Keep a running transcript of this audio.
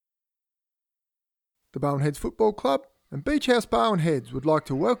The Barwon Football Club and Beach House Barwon would like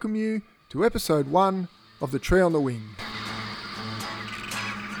to welcome you to episode 1 of The Tree on the Wing.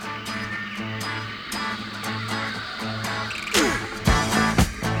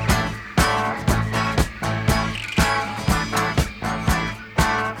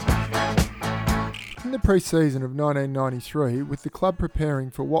 In the pre-season of 1993, with the club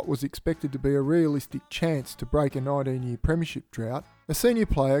preparing for what was expected to be a realistic chance to break a 19-year premiership drought, a senior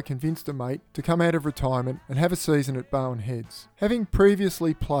player convinced a mate to come out of retirement and have a season at Barwon Heads. Having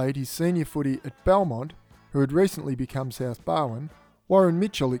previously played his senior footy at Belmont, who had recently become South Barwon, Warren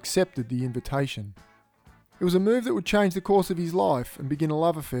Mitchell accepted the invitation. It was a move that would change the course of his life and begin a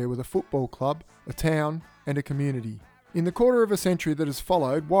love affair with a football club, a town and a community. In the quarter of a century that has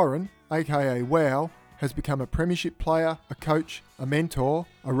followed, Warren, aka Wow, has become a premiership player, a coach, a mentor,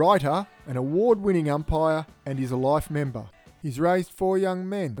 a writer, an award-winning umpire and is a life member. He's raised 4 young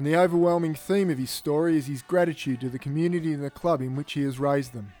men, and the overwhelming theme of his story is his gratitude to the community and the club in which he has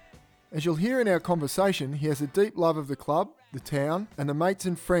raised them. As you'll hear in our conversation, he has a deep love of the club, the town, and the mates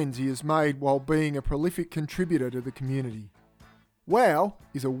and friends he has made while being a prolific contributor to the community. Wow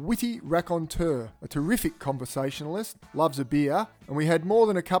is a witty raconteur, a terrific conversationalist, loves a beer, and we had more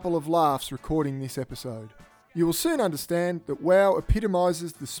than a couple of laughs recording this episode. You will soon understand that Wow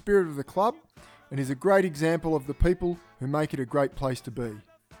epitomises the spirit of the club and is a great example of the people who make it a great place to be.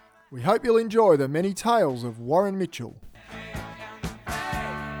 We hope you'll enjoy the many tales of Warren Mitchell.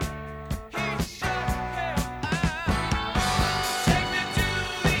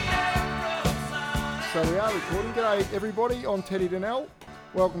 So we are recording. G'day everybody, I'm Teddy Donnell.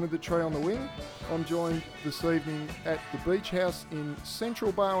 Welcome to The Tree on the Wing. I'm joined this evening at the Beach House in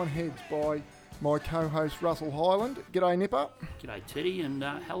Central Barwon Heads by my co-host Russell Highland. G'day Nipper. G'day Teddy, and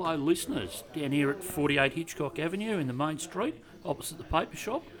hello listeners down here at 48 Hitchcock Avenue in the main street opposite the paper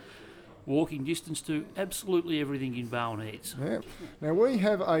shop. Walking distance to absolutely everything in Barwon Heads. Yeah. Now we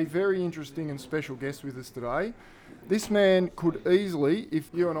have a very interesting and special guest with us today. This man could easily,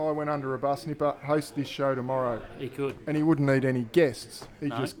 if you and I went under a bus, Nipper, host this show tomorrow. He could. And he wouldn't need any guests.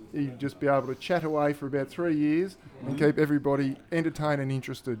 No. He'd just be able to chat away for about 3 years and keep everybody entertained and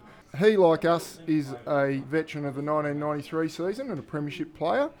interested. He, like us, is a veteran of the 1993 season and a premiership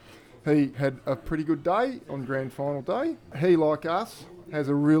player. He had a pretty good day on grand final day. He, like us, has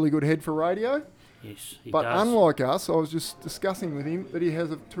a really good head for radio. Yes, he But does. unlike us, I was just discussing with him that he has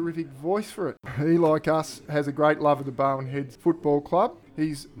a terrific voice for it. He, like us, has a great love of the Barwon Heads Football Club.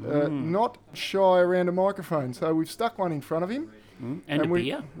 He's not shy around a microphone, so we've stuck one in front of him. And a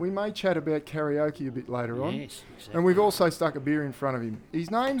beer. We may chat about karaoke a bit later on. Yes, exactly. And we've also stuck a beer in front of him.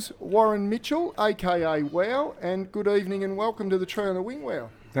 His name's Warren Mitchell, a.k.a. Wow, and good evening and welcome to the Tree on the Wing, Wow.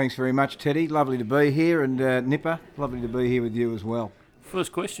 Thanks very much, Teddy. Lovely to be here. And Nipper, lovely to be here with you as well.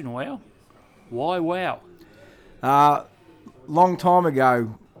 First question, Wow. Why Wow? Long time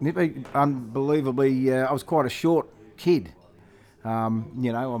ago, Nipper, unbelievably, I was quite a short kid. I'm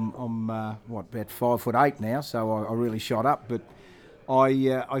about 5'8" now, so I really shot up. But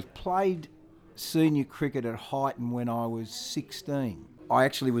I played senior cricket at Highton when I was 16. I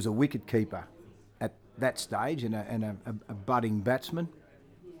actually was a wicket keeper at that stage and a budding batsman.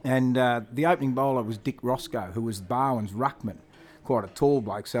 And the opening bowler was Dick Roscoe, who was Barwon's ruckman, quite a tall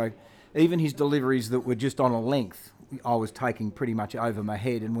bloke. So even his deliveries that were just on a length, I was taking pretty much over my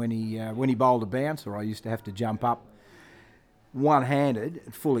head. And when he bowled a bouncer, I used to have to jump up one-handed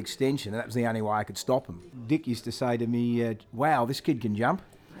at full extension. That was the only way I could stop him. Dick used to say to me, wow, this kid can jump.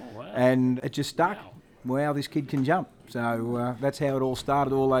 Oh, wow. And it just stuck. Wow, this kid can jump. So that's how it all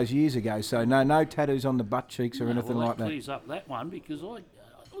started all those years ago. So no tattoos on the butt cheeks or anything like that. Clears up that one because I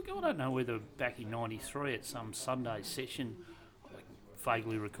don't know whether back in 93 at some Sunday session, I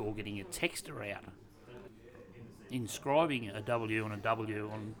vaguely recall getting a texter out inscribing a W and a W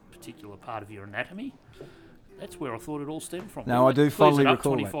on a particular part of your anatomy. That's where I thought it all stemmed from. No, I do fondly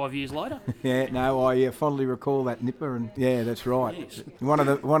recall 25 years later. Yeah, no, I fondly recall that, Nipper, and yeah, that's right. Yes. One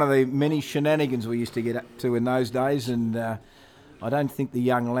of the many shenanigans we used to get up to in those days, and I don't think the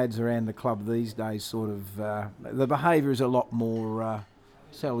young lads around the club these days sort of the behaviour is a lot more,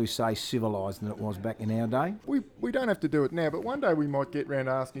 shall we say, civilised than it was back in our day. We don't have to do it now, but one day we might get round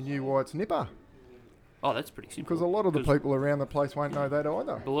asking you why it's Nipper. Oh, that's pretty simple. Because a lot of the people around the place won't know that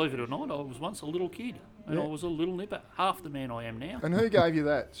either. Believe it or not, I was once a little kid, and I was a little nipper, half the man I am now. And who gave you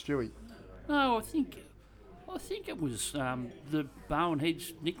that, Stewie? No, I think it was the Barwon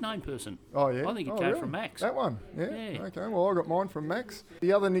Heads nickname person. Oh, yeah? I think it Oh, came really? from Max. That one? Yeah? Yeah. Okay, well, I got mine from Max.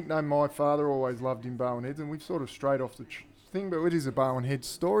 The other nickname my father always loved in Barwon Heads, and we've sort of strayed off the thing, but it is a Barwon Heads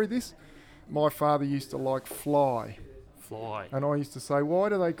story, this. My father used to like Fly. Fly. And I used to say, why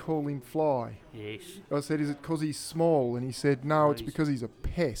do they call him Fly? Yes. I said, is it because he's small? And he said, no, it's He's- because he's a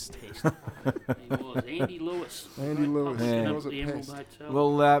pest. He was. Andy Lewis. Andy Lewis, publisher he up was at a the Emerald pest. Hotel.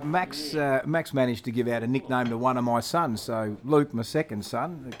 Well, Max managed to give out a nickname to one of my sons. So Luke, my second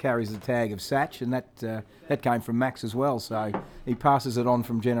son, carries the tag of Satch, and that came from Max as well. So he passes it on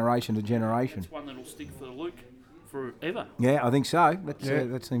from generation to generation. It's one that'll stick for Luke forever. Yeah, I think so. Yeah.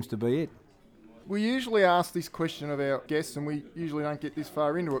 That seems to be it. We usually ask this question of our guests, and we usually don't get this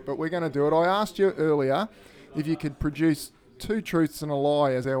far into it, but we're going to do it. I asked you earlier if you could produce 2 truths and a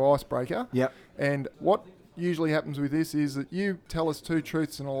lie as our icebreaker. Yep. And what usually happens with this is that you tell us 2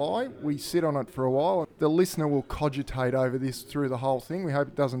 truths and a lie. We sit on it for a while. The listener will cogitate over this through the whole thing. We hope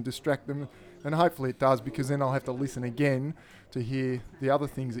it doesn't distract them, and hopefully it does, because then I'll have to listen again to hear the other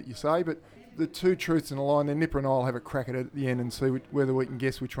things that you say. But the 2 truths and a lie, and then Nipper and I will have a crack at it at the end and see whether we can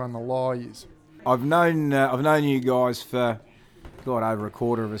guess which one the lie is. I've known you guys for over a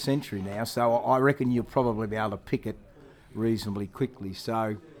quarter of a century now, so I reckon you'll probably be able to pick it reasonably quickly.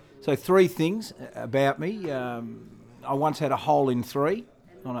 So 3 things about me. I once had a hole in 3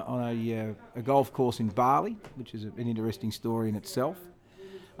 on a golf course in Bali, which is an interesting story in itself.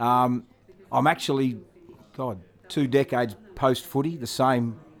 I'm actually, 2 decades post footy, the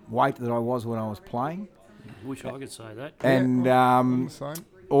same weight that I was when I was playing. Wish I could say that. And I'm the same.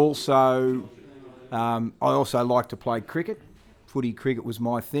 also, I also like to play cricket. Footy cricket was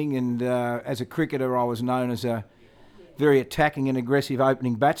my thing, and as a cricketer, I was known as a very attacking and aggressive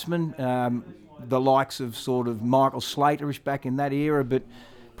opening batsman. The likes of sort of Michael Slaterish back in that era, but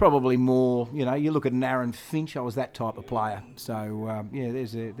probably more, you look at an Aaron Finch, I was that type of player. So,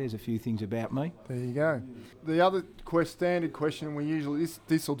 there's a few things about me. There you go. The other standard question, we usually,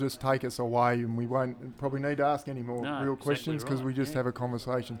 this will just take us away, and we won't probably need to ask any more No, real exactly questions, because right, we just yeah. have a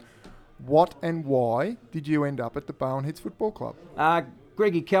conversation. What and why did you end up at the Bowenheads Football Club?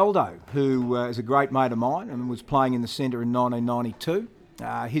 Greggy Caldo, who is a great mate of mine and was playing in the centre in 1992.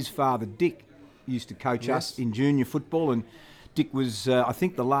 His father, Dick, used to coach Yes. us in junior football, and Dick was, I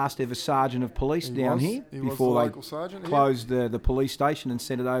think, the last ever sergeant of police down here He was before the they local sergeant, yeah. closed the police station and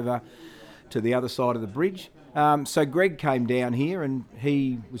sent it over to the other side of the bridge. So Greg came down here and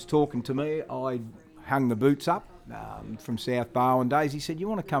he was talking to me. I hung the boots up from South Barwon days. He said, you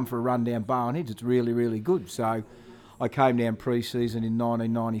want to come for a run down Bowenheads? It's really, really good. So I came down pre-season in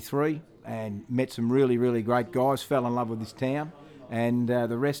 1993 and met some really, really great guys, fell in love with this town, and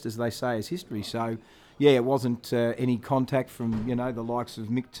the rest, as they say, is history. So, yeah, it wasn't any contact from, the likes of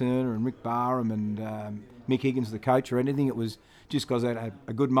Mick Turner and Rick Barham and Mick Higgins, the coach, or anything. It was just because I had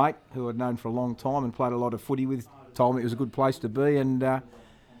a good mate who I'd known for a long time and played a lot of footy with, told me it was a good place to be, and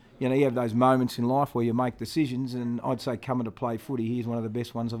you have those moments in life where you make decisions, and I'd say coming to play footy here's one of the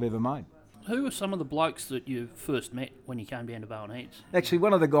best ones I've ever made. Who were some of the blokes that you first met when you came down to Bowenheads? Actually,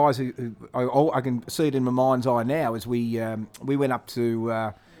 one of the guys who I can see it in my mind's eye now is we went up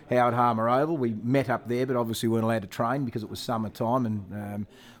to Howard Harmer Oval. We met up there, but obviously we weren't allowed to train because it was summertime and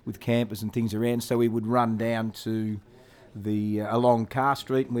with campers and things around. So we would run down to along Carr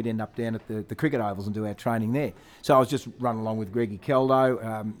Street, and we'd end up down at the cricket ovals and do our training there. So I was just running along with Greggy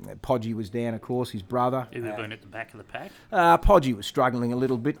Caldo. Podgy was down, of course, his brother. Who had been at the back of the pack? Podgy was struggling a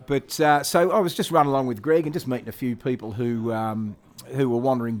little bit, but so I was just running along with Greg and just meeting a few people who were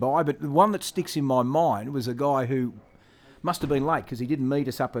wandering by. But the one that sticks in my mind was a guy who must have been late because he didn't meet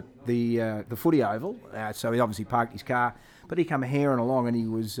us up at the footy oval. So he obviously parked his car, but he came herring along and he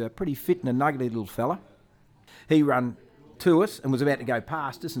was pretty fit and a nuggety little fella. He ran to us and was about to go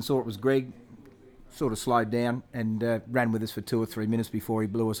past us and saw it was Greg, sort of slowed down and ran with us for 2 or 3 minutes before he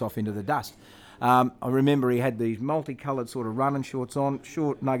blew us off into the dust. I remember he had these multicoloured sort of running shorts on,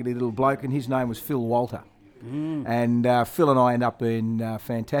 short, nuggety little bloke, and his name was Phil Walter. And Phil and I ended up being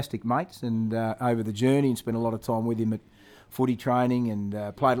fantastic mates, and over the journey, and spent a lot of time with him at footy training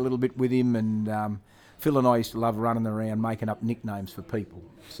and played a little bit with him, and Phil and I used to love running around making up nicknames for people.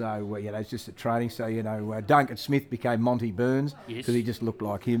 So, it's just at training. So, Duncan Smith became Monty Burns because he just looked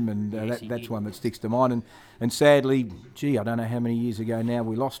like him, and that's one that sticks to mind. And sadly, I don't know how many years ago now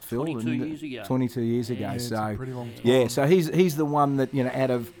we lost Phil. 22 years ago. 22 years ago. Yeah, So, it's a pretty long time. yeah, so he's the one that,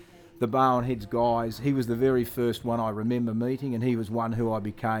 out of the Bowenheads guys, he was the very first one I remember meeting, and he was one who I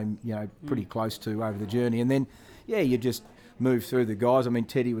became, pretty close to over the journey. And then, you just move through the guys. I mean,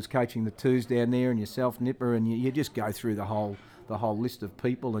 Teddy was coaching the twos down there, and yourself, Nipper, and you just go through the whole list of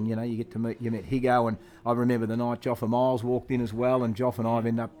people, and you get to meet. You met Higo, and I remember the night Joffa Miles walked in as well, and Joff and I have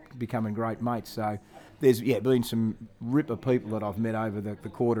ended up becoming great mates. So there's been some ripper people that I've met over the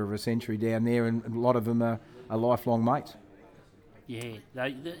quarter of a century down there, and a lot of them are lifelong mates. Yeah,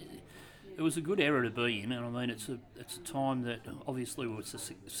 it was a good era to be in, and I mean it's a time that obviously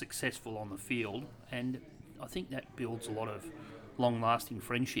was successful on the field, and I think that builds a lot of long-lasting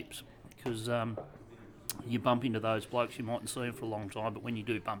friendships because you bump into those blokes you mightn't see them for a long time, but when you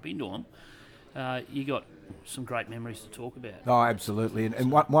do bump into them, you got some great memories to talk about. Oh, absolutely.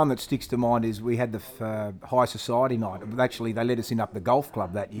 And one that sticks to mind is we had the High Society night. Actually, they let us in up the golf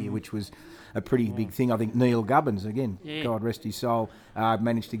club that year, which was a pretty big thing. I think Neil Gubbins, again, God rest his soul,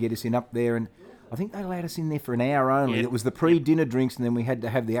 managed to get us in up there. And I think they allowed us in there for an hour only. It was the pre-dinner drinks, and then we had to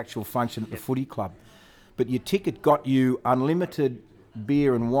have the actual function at the footy club. But your ticket got you unlimited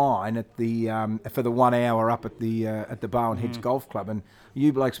beer and wine at the for the 1 hour up at the Bowen Heads Golf Club, and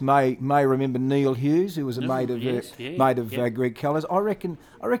you blokes may remember Neil Hughes, who was a mate of Greg Keller's. I reckon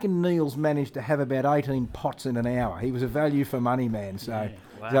Neil's managed to have about 18 pots in an hour. He was a value for money man, so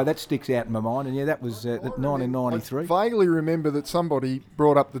that sticks out in my mind. And that was 1993. I vaguely remember that somebody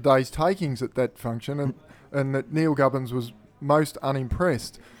brought up the day's takings at that function, and that Neil Gubbins was most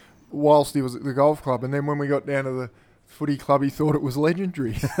unimpressed whilst he was at the golf club, and then when we got down to the footy club, he thought it was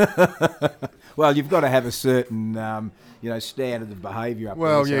legendary. Well, you've got to have a certain, standard of behaviour up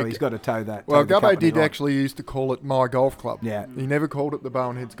there, so he's got to toe that. Well, Gubbo did actually used to call it My Golf Club. Yeah. He never called it the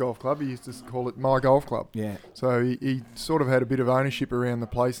Bowen Heads Golf Club. He used to call it My Golf Club. Yeah. So he sort of had a bit of ownership around the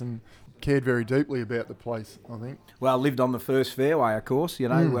place and cared very deeply about the place, I think. Well, lived on the first fairway, of course,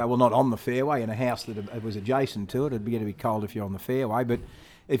 well, not on the fairway, in a house that was adjacent to it. It'd be going to be cold if you're on the fairway, but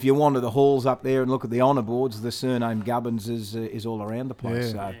if you wander the halls up there and look at the honour boards, the surname Gubbins is all around the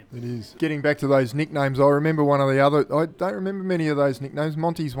place. Yeah, it is. Getting back to those nicknames, I remember one of the other... I don't remember many of those nicknames.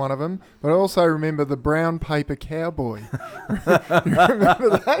 Monty's one of them. But I also remember the brown paper cowboy. You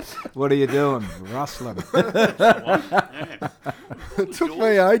remember that? What are you doing? Rustling. It took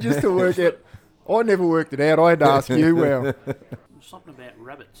me ages to work out. I never worked it out. I had to ask you, well... Something about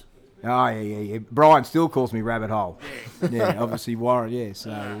rabbits. Oh, yeah. Brian still calls me Rabbit Hole. Yeah, obviously Warren, yeah.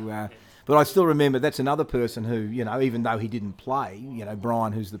 So, but I still remember that's another person who, even though he didn't play,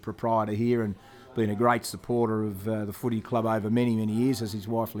 Brian, who's the proprietor here and been a great supporter of the footy club over many, many years, as his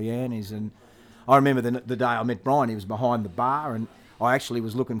wife Leanne is. And I remember the day I met Brian, he was behind the bar, and I actually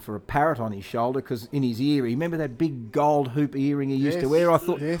was looking for a parrot on his shoulder because in his ear, remember that big gold hoop earring he used to wear? I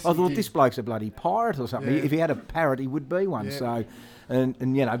thought this bloke's a bloody pirate or something. Yeah. If he had a parrot, he would be one. Yeah. So, and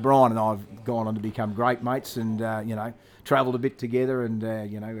Brian and I have gone on to become great mates, and travelled a bit together, and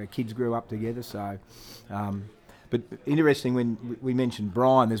our kids grew up together. So, but interesting when we mentioned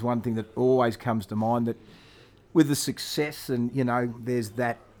Brian, there's one thing that always comes to mind, that with the success and there's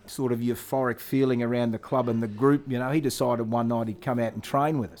that sort of euphoric feeling around the club and the group. He decided one night he'd come out and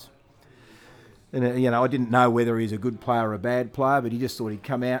train with us. And, I didn't know whether he's a good player or a bad player, but he just thought he'd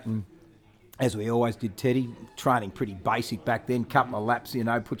come out and, as we always did, Teddy, training pretty basic back then, couple of laps,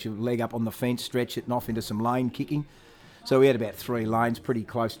 put your leg up on the fence, stretch it, and off into some lane kicking. So we had about 3 lanes pretty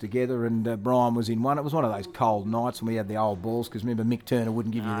close together, and Brian was in one. It was one of those cold nights, and we had the old balls, because remember, Mick Turner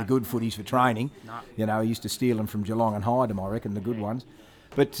wouldn't give you the good footies for training. No. He used to steal them from Geelong and hide them, I reckon, the good ones.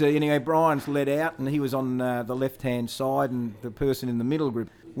 But anyway, Brian's led out, and he was on the left-hand side, and the person in the middle group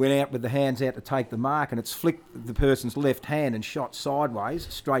went out with the hands out to take the mark, and it's flicked the person's left hand and shot sideways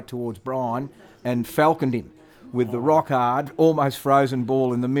straight towards Brian and falconed him with the rock-hard, almost frozen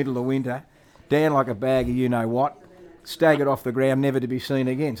ball in the middle of winter, down like a bag of you-know-what, staggered off the ground, never to be seen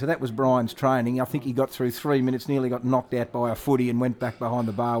again. So that was Brian's training. I think he got through 3 minutes, nearly got knocked out by a footy and went back behind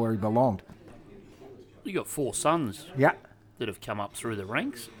the bar where he belonged. You got 4 sons. Yeah. That have come up through the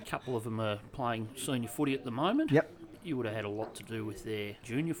ranks. A couple of them are playing senior footy at the moment. Yep. You would have had a lot to do with their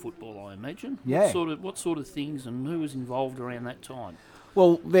junior football, I imagine. Yeah. What sort of things, and who was involved around that time?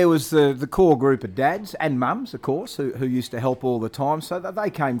 Well, there was the core group of dads and mums, of course, who used to help all the time. So that they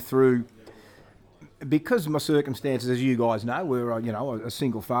came through. Because of my circumstances, as you guys know, we're a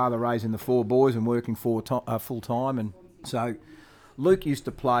single father raising the 4 boys and working full time, and so Luke used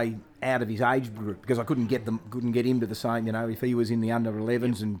to play out of his age group because I couldn't get him to the same. If he was in the under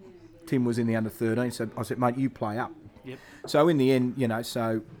 11s and Tim was in the under 13s, so I said, mate, you play up. Yep. So in the end,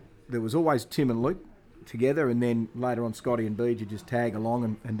 so there was always Tim and Luke together, and then later on Scotty and Beej would just tag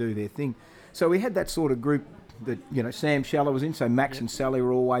along and do their thing. So we had that sort of group that Sam Shallow was in. So Max and Sally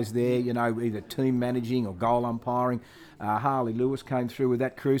were always there. Either team managing or goal umpiring. Harley Lewis came through with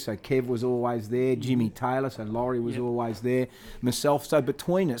that crew, so Kev was always there. Jimmy Taylor, so Laurie was always there. Myself, so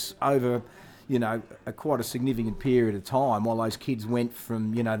between us over, quite a significant period of time, while those kids went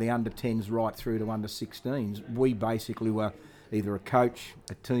from, the under 10s right through to under 16s, we basically were either a coach,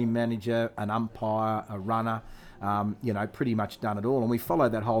 a team manager, an umpire, a runner, pretty much done it all. And we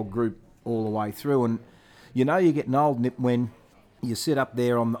followed that whole group all the way through. And, you're getting old, Nip, when you sit up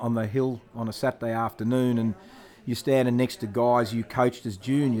there on the hill on a Saturday afternoon, and you're standing next to guys you coached as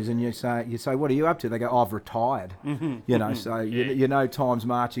juniors, and you say, what are you up to? They go, I've retired. You know, so you know time's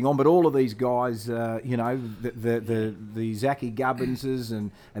marching on. But all of these guys, you know, the Zachy Gubbinses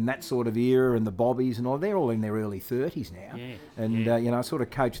and that sort of era, and the Bobbies and all, they're all in their early 30s now. Yeah. And you know, I sort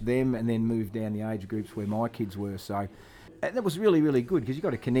of coached them, and then moved down the age groups where my kids were. So. And that was really, really good, because you've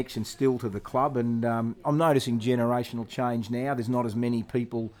got a connection still to the club, and I'm noticing generational change now. There's not as many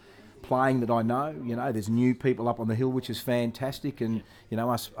people playing that I know. You know, there's new people up on the hill, which is fantastic, and you know,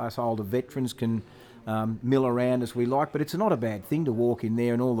 us older veterans can mill around as we like. But it's not a bad thing to walk in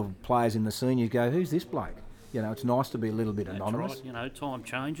there and all the players in the seniors go, "Who's this bloke?" You know, it's nice to be a little bit anonymous. Right. You know, time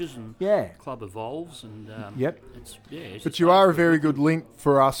changes and the club evolves, and But you are a very good link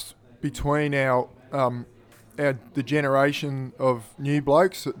for us between our the generation of new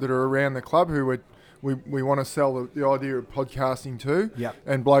blokes that are around the club who we want to sell the idea of podcasting to,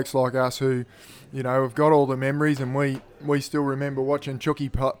 and blokes like us who, you know, have got all the memories, and we still remember watching Chucky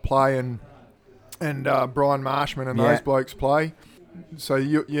play and Brian Marshman and those blokes play. So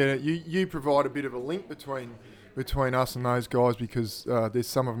you provide a bit of a link between us and those guys, because there's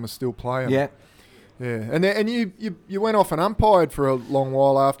some of them are still playing. Yeah, and you went off and umpired for a long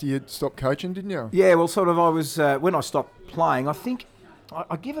while after you stopped coaching, didn't you? Yeah, well, sort of. I was when I stopped playing. I think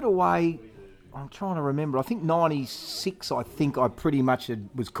I give it away. I'm trying to remember. I think 96. I think I pretty much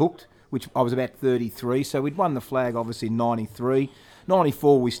was cooked, which I was about 33. So we'd won the flag, obviously, in 93.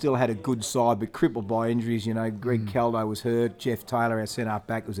 94, we still had a good side, but crippled by injuries. You know, Greg Caldo was hurt. Jeff Taylor, our centre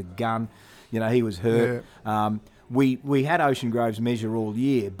back, was a gun. You know, he was hurt. Yeah. We had Ocean Grove's measure all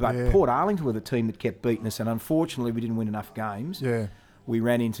year, but Port Arlington were the team that kept beating us, and unfortunately we didn't win enough games. Yeah. We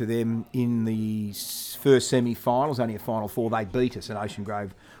ran into them in the first semi-finals, only a Final Four. They beat us, and Ocean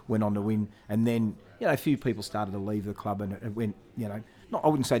Grove went on to win. And then, you know, a few people started to leave the club, and it went, you know, I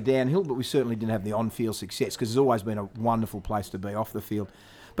wouldn't say downhill, but we certainly didn't have the on-field success, because it's always been a wonderful place to be off the field.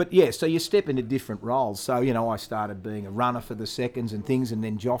 But yeah, so you step into different roles. So, you know, I started being a runner for the seconds and things, and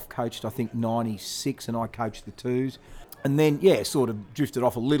then Joff coached, I think, 96, and I coached the twos. And then, yeah, sort of drifted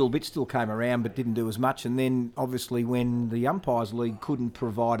off a little bit, still came around, but didn't do as much. And then, obviously, when the Umpires League couldn't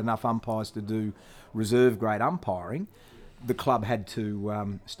provide enough umpires to do reserve-grade umpiring, the club had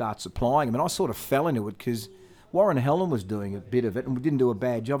to start supplying them. And I sort of fell into it, because Warren Helen was doing a bit of it, and we didn't do a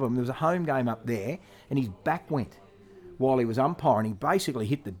bad job of him. There was a home game up there, and his back went while he was umpiring. He basically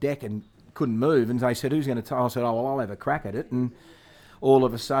hit the deck and couldn't move. And they said, who's going to tell? I said, oh, well, I'll have a crack at it. And all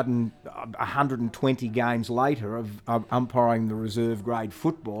of a sudden, 120 games later of umpiring the reserve grade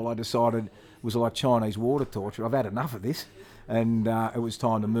football, I decided it was like Chinese water torture. I've had enough of this, and it was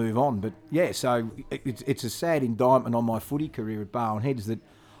time to move on. But yeah, so it's a sad indictment on my footy career at Barwon Heads that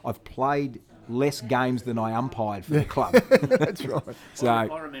I've played less games than I umpired for the club. That's right. So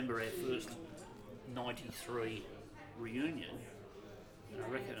I remember our first 93 reunion. I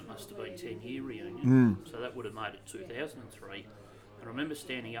reckon it must have been 10-year reunion. So that would have made it 2003. I remember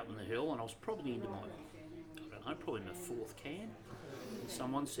standing up on the hill, and I was probably into probably my fourth can. And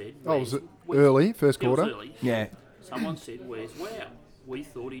someone said, was it early, first quarter? It was early. Yeah. Someone said, where's Wow? We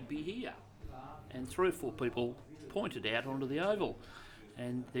thought he'd be here. And 3 or 4 people pointed out onto the oval.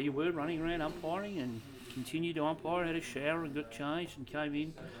 And there you were, running around umpiring, and continued to umpire, had a shower and got changed, and came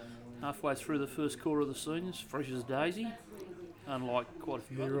in halfway through the first quarter of the season, fresh as a daisy. Unlike quite a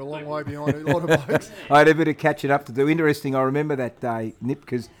few You're other a long people. way behind a lot of blokes. I had a bit of catching up to do. Interesting, I remember that day, Nip,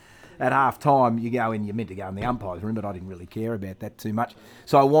 because at half-time you go in, you're meant to go in the umpires room, but I didn't really care about that too much.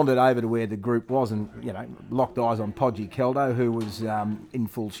 So I wandered over to where the group was and, you know, locked eyes on Podgy Keldo, who was in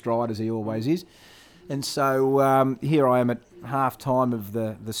full stride, as he always is. And so here I am at half-time of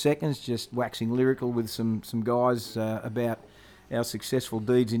the seconds, just waxing lyrical with some guys about our successful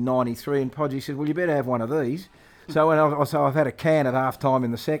deeds in 93, and Podgy said, well, you better have one of these. So I've had a can at half-time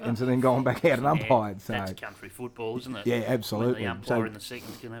in the seconds and then gone back out and umpired. So that's country football, isn't it? Yeah, absolutely. When the umpire in the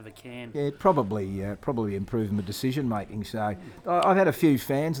seconds can have a can. Yeah, probably improving the decision-making. So I've had a few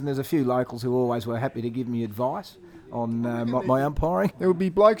fans, and there's a few locals who always were happy to give me advice on my umpiring. There would be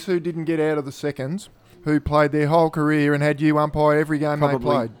blokes who didn't get out of the seconds, who played their whole career and had you umpire every game they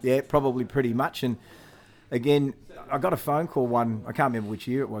played. Yeah, probably pretty much. And again, I got a phone call I can't remember which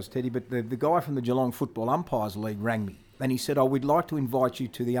year it was, Teddy, but the guy from the Geelong Football Umpires League rang me, and he said, we'd like to invite you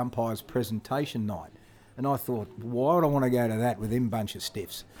to the umpires presentation night. And I thought, why would I want to go to that with them bunch of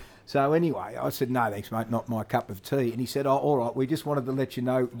stiffs? So anyway, I said, no thanks mate, not my cup of tea. And he said, all right, we just wanted to let you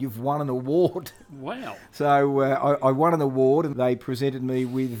know you've won an award. Wow. So I won an award, and they presented me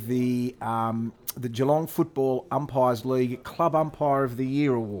with the Geelong Football Umpires League Club Umpire of the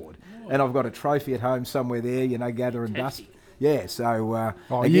Year award. And I've got a trophy at home somewhere there, you know, gather and dust. Yeah, so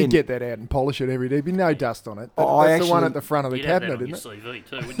Oh, again, you'd get that out and polish it every day. There'd be no dust on it. I That's the one actually- at the front of the You'd have that cabinet, on isn't your it? CV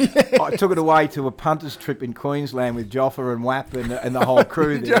too, wouldn't you? I took it away to a punters trip in Queensland with Joffa and Wap and the whole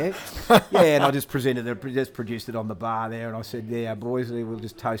crew there. Yeah, and I just produced it on the bar there, and I said, "Yeah, boys, we'll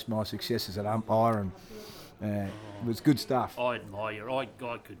just toast my success as an umpire," and it was good stuff. I admire you.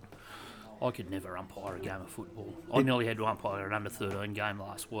 I could never umpire a game of football. I nearly had to umpire an under-13 game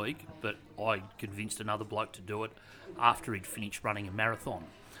last week, but I convinced another bloke to do it after he'd finished running a marathon.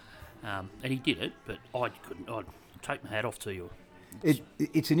 And he did it, but I couldn't. I'd take my hat off to you.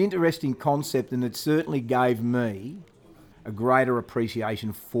 It's an interesting concept, and it certainly gave me a greater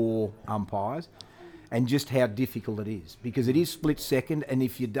appreciation for umpires and just how difficult it is, because it is split second, and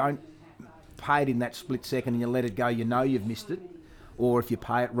if you don't pay it in that split second and you let it go, you know you've missed it. Or if you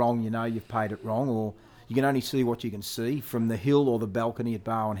pay it wrong, you know you've paid it wrong. Or you can only see what you can see from the hill or the balcony at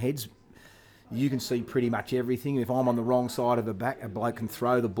Barwon Heads. You can see pretty much everything. If I'm on the wrong side of the back, a bloke can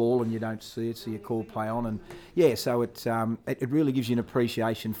throw the ball and you don't see it, so you call play on. And yeah, so it really gives you an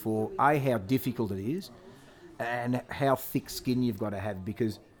appreciation for how difficult it is and how thick skin you've got to have.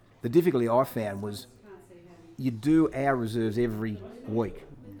 Because the difficulty I found was you do our reserves every week.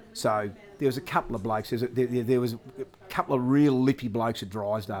 So there was a couple of blokes. There was a couple of real lippy blokes at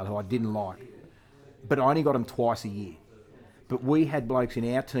Drysdale who I didn't like, but I only got them twice a year. But we had blokes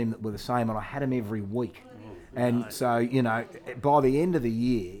in our team that were the same, and I had them every week. And so, you know, by the end of the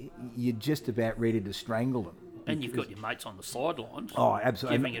year, you're just about ready to strangle them. And you've got your mates on the sidelines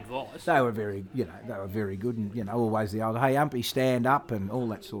Absolutely. giving advice. They were very good, and always the old "Hey, umpy, stand up" and all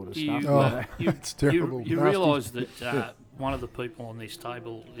that sort of stuff. It's terrible. You Nasty. realise that one of the people on this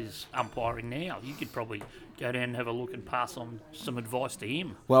table is umpiring now. You could probably go down and have a look and pass on some advice to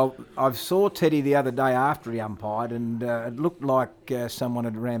him. Well, I saw Teddy the other day after he umpired, and it looked like someone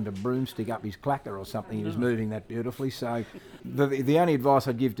had rammed a broomstick up his clacker or something. He was moving that beautifully. So the only advice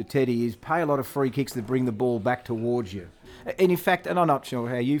I'd give to Teddy is pay a lot of free kicks that bring the ball back towards you. And in fact, and I'm not sure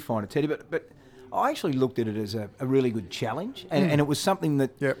how you find it, Teddy, but I actually looked at it as a really good challenge, and it was something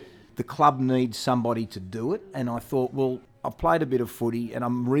that the club needs somebody to do it. And I thought, well, I've played a bit of footy and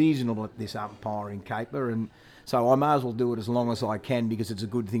I'm reasonable at this umpiring caper, and so I may as well do it as long as I can because it's a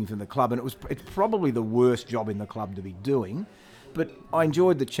good thing for the club. And it's probably the worst job in the club to be doing, but I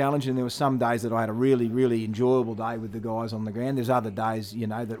enjoyed the challenge, and there were some days that I had a really, really enjoyable day with the guys on the ground. There's other days, you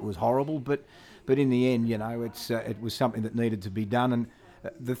know, that it was horrible, but in the end, you know, it was something that needed to be done. And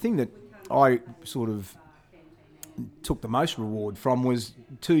the thing that I sort of took the most reward from was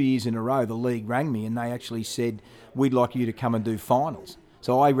 2 years in a row the league rang me and they actually said, we'd like you to come and do finals.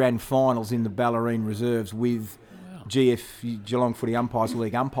 So I ran finals in the Ballerine Reserves with GF, Geelong Footy Umpires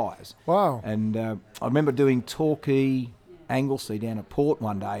League umpires. Wow. And I remember doing Torquay Anglesey down at Port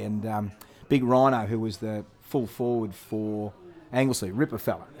one day, and Big Rhino, who was the full forward for Anglesey, ripper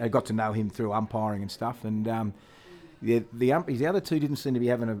fella. I got to know him through umpiring and stuff, and the other two didn't seem to be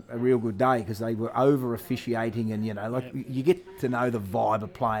having a real good day because they were over officiating, and you get to know the vibe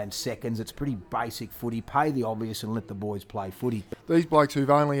of playing seconds. It's pretty basic footy. Pay the obvious and let the boys play footy. These blokes who've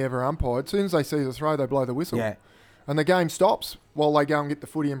only ever umpired, as soon as they see the throw, they blow the whistle. Yeah. And the game stops while they go and get the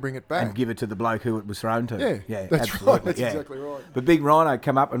footy and bring it back. And give it to the bloke who it was thrown to. Yeah, absolutely. that's right. That's exactly right. But Big Rhino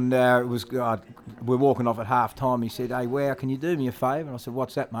come up and we're walking off at half time. He said, "Hey, wow, can you do me a favour?" And I said,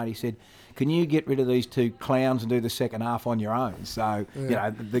 "What's that, mate?" He said, "Can you get rid of these two clowns and do the second half on your own?" So,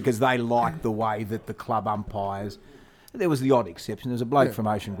 because they like the way that the club umpires. There was the odd exception. There's a bloke from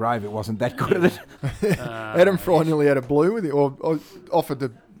Ocean Grove who wasn't that good at it. Adam Fry nearly had a blue with it, or offered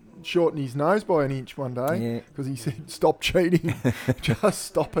to shorten his nose by an inch one day because he said, "Stop cheating, just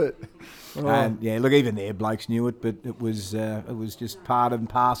stop it." Oh. And look, even there, blokes knew it, but it was just part and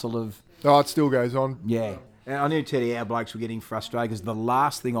parcel of. Oh, it still goes on. Yeah. And I knew Teddy, our blokes were getting frustrated because the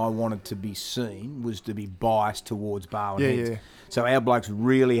last thing I wanted to be seen was to be biased towards Barwon Heads. Yeah. So our blokes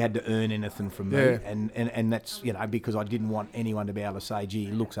really had to earn anything from me, Yeah. and that's because I didn't want anyone to be able to say, "Gee,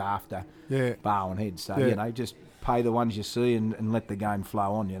 he looks after Barwon Heads." So just pay the ones you see and let the game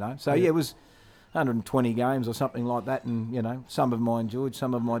flow on. So it was 120 games or something like that, and some of them I enjoyed,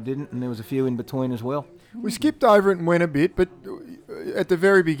 some of them I didn't, and there was a few in between as well. We skipped over it and went a bit, but at the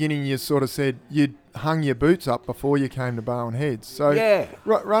very beginning you sort of said you'd hung your boots up before you came to Barwon Heads. So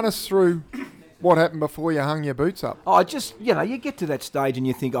run us through what happened before you hung your boots up. Oh, just, you get to that stage and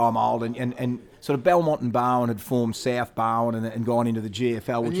you think, I'm old, and sort of Belmont and Barwon had formed South Barwon and gone into the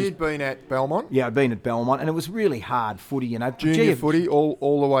GFL. And you'd been at Belmont? Yeah, I'd been at Belmont, and it was really hard footy, Junior footy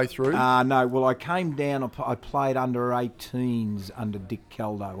all the way through? No, well, I came down, I played under 18s under Dick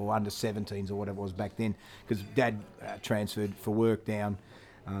Caldo, or under 17s or whatever it was back then, because Dad transferred for work down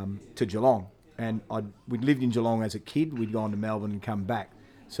to Geelong. and we'd lived in Geelong as a kid. We'd gone to Melbourne and come back.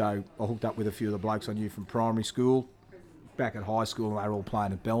 So I hooked up with a few of the blokes I knew from primary school, back at high school, and they were all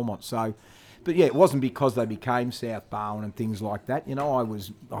playing at Belmont. So, but yeah, it wasn't because they became South Barwon and things like that. You know,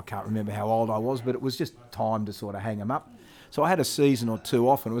 I can't remember how old I was, but it was just time to sort of hang them up. So I had a season or two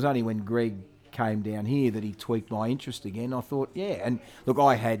off, and it was only when Greg came down here that he tweaked my interest again. I thought, yeah, and look,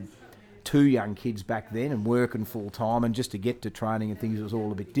 I had 2 young kids back then and working full time, and just to get to training and things was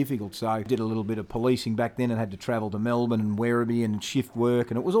all a bit difficult. So I did a little bit of policing back then and had to travel to Melbourne and Werribee and shift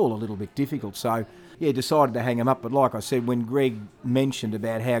work, and it was all a little bit difficult. So yeah, decided to hang them up. But like I said, when Greg mentioned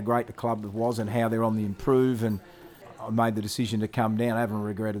about how great the club was and how they're on the improve, and I made the decision to come down, I haven't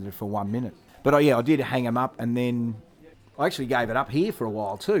regretted it for 1 minute. But I did hang them up, and then I actually gave it up here for a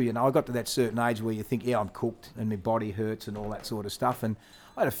while too. You know, I got to that certain age where you think, yeah, I'm cooked and my body hurts and all that sort of stuff. And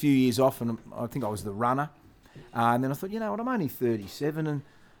I had a few years off, and I think I was the runner. And then I thought, you know what, I'm only 37, and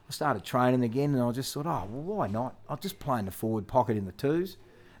I started training again, and I just thought, oh, well, why not? I'll just play in the forward pocket in the twos.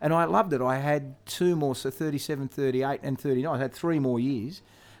 And I loved it. I had 2 more, so 37, 38 and 39. I had 3 more years.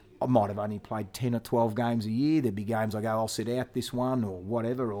 I might have only played 10 or 12 games a year. There'd be games I go, I'll sit out this one or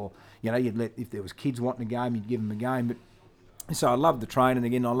whatever. Or, you know, if there was kids wanting a game, you'd give them a game. But so I loved the training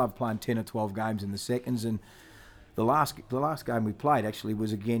again. I loved playing 10 or 12 games in the seconds. And the last game we played actually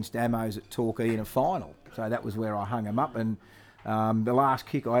was against Amos at Torquay in a final. So that was where I hung them up. And the last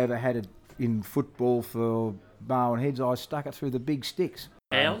kick I ever had in football for Barwon Heads, I stuck it through the big sticks.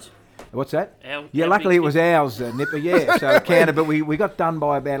 Ours? What's that? Our Luckily it big was ours, Nipper, yeah. So it counted, but we got done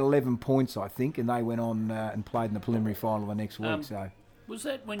by about 11 points, I think, and they went on and played in the preliminary final the next week. So Was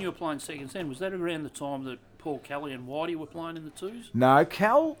that when you were playing seconds then? Was that around the time that Paul Kelly and Whitey were playing in the twos? No,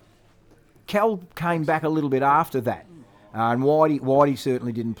 Cal came back a little bit after that, and Whitey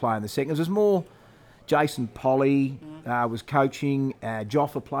certainly didn't play in the seconds. It was more Jason Polly was coaching.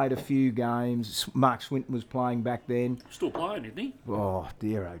 Joffa played a few games. Mark Swinton was playing back then. Still playing, isn't he? Oh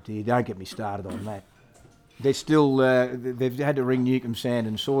dear, don't get me started on that. They're still, they've had to ring Newcombe sand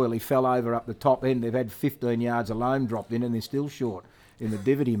and soil. He fell over up the top end. They've had 15 yards of loam dropped in, and they're still short in the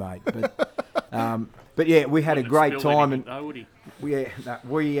divity, mate. But yeah, we had a great time. And we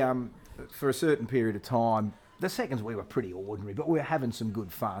for a certain period of time, the seconds we were pretty ordinary, but we were having some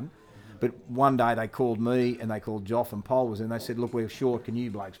good fun. But one day they called me and they called Joff and Pol was in. They said, look, we're short, can you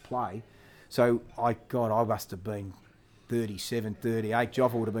blokes play? So I must have been 37, 38.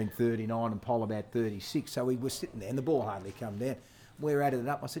 Joffa would have been 39 and Pol about 36. So we were sitting there and the ball hardly come down. We're added it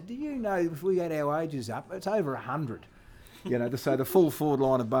up. I said, do you know if we had our ages up, it's over 100. You know, so the full forward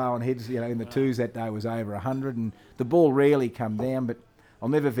line of Barwon Heads, you know, in the twos that day was over 100, and the ball rarely come down. But I'll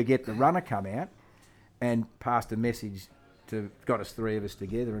never forget the runner come out and passed a message got us 3 of us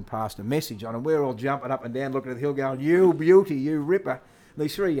together and passed a message on, and we're all jumping up and down looking at the hill going, you beauty, you ripper.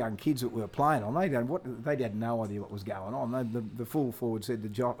 These 3 young kids that we were playing on, they had no idea what was going on. The full forward said to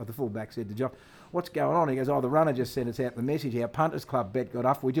Joff, the full back said to Joff, what's going on? He goes, the runner just sent us out the message. Our punters club bet got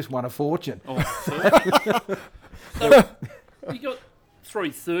off. We just won a fortune. So you got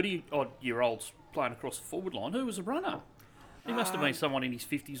 3 30-odd-year-olds playing across the forward line. Who was the runner? He must have been someone in his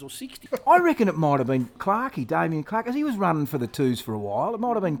 50s or 60s. I reckon it might have been Clarkey, Damien Clark, because he was running for the twos for a while. It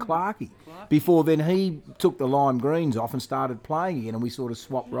might have been Clarkey. Before then, he took the lime greens off and started playing again, and we sort of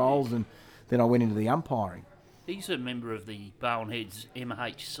swapped roles, and then I went into the umpiring. He's a member of the Barwon Heads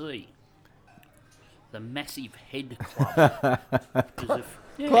MHC, the Massive Head Club.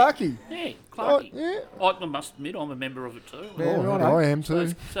 Clarkey? Yeah, Clarkey. Oh, yeah. I must admit, I'm a member of it too. Yeah, right, I am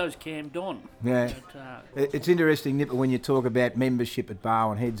too. So's Cam Don. Yeah. But, it's interesting, Nipper, when you talk about membership at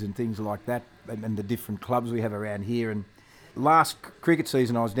Barwon Heads and things like that, and the different clubs we have around here. And last cricket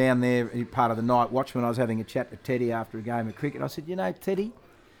season, I was down there, part of the night watchman. I was having a chat with Teddy after a game of cricket. I said, you know, Teddy,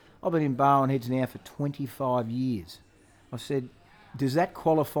 I've been in Barwon Heads now for 25 years. I said, does that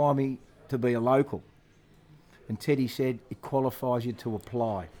qualify me to be a local? And Teddy said, it qualifies you to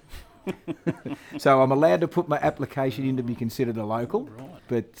apply. So I'm allowed to put my application in to be considered a local,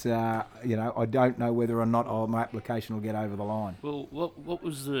 but I don't know whether or not my application will get over the line. Well, what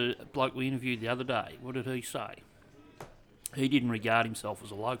was the bloke we interviewed the other day? What did he say? He didn't regard himself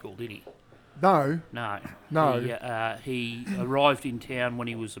as a local, did he? No. He arrived in town when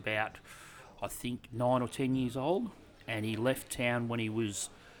he was about, I think, 9 or 10 years old, and he left town when he was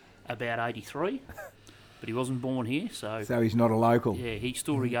about 83. But he wasn't born here, so he's not a local. Yeah, he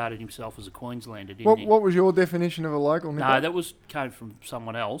still regarded himself as a Queenslander, didn't he? What was your definition of a local, Nico? No, that came from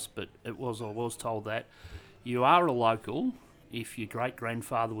someone else, but I was told that you are a local if your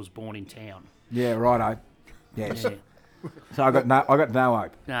great-grandfather was born in town. Yeah, righto. Yes. Yeah. So I got no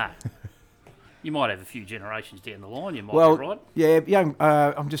hope. No. You might have a few generations down the line, you might Well, be right. yeah, young.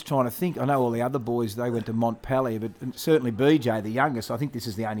 I'm just trying to think. I know all the other boys, they went to Montpellier, but certainly BJ, the youngest, I think this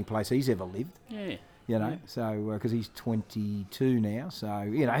is the only place he's ever lived. Yeah. You know, so because he's 22 now, so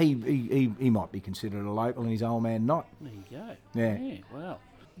you know he might be considered a local, and his old man not. There you go. Yeah. Wow.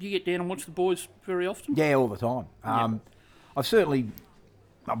 Do you get down and watch the boys very often? Yeah, all the time.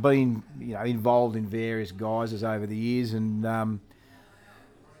 I've been involved in various guises over the years, and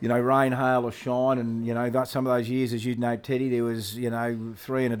rain, hail or shine, and some of those years, as you'd know, Teddy, there was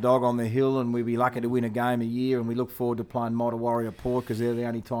 3 and a dog on the hill, and we'd be lucky to win a game a year, and we look forward to playing Motta Warrior Port because they're the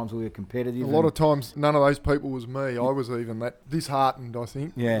only times we were competitive. A lot of times, none of those people was me. I was even disheartened, I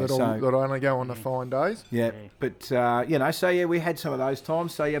think, that I only go on the fine days. Yeah, but we had some of those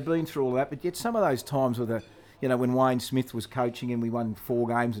times. So you've been through all that, but yet some of those times with when Wayne Smith was coaching and we won 4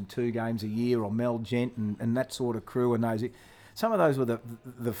 games and 2 games a year, or Mel Gent and that sort of crew, and those. Some of those were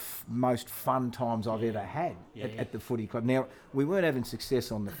the most fun times I've ever had at the footy club. Now, we weren't having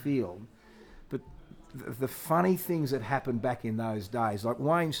success on the field, but the funny things that happened back in those days, like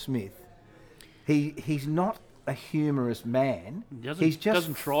Wayne Smith, he's not a humorous man. He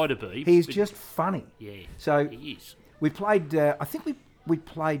doesn't try to be. He's just funny. Yeah, so he is. We played, I think we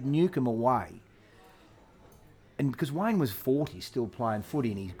played Newcombe away, and because Wayne was 40 still playing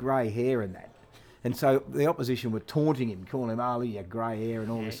footy and his grey hair and that. And so the opposition were taunting him, calling him, "Oh, you grey hair," and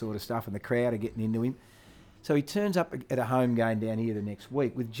all this sort of stuff, and the crowd are getting into him. So he turns up at a home game down here the next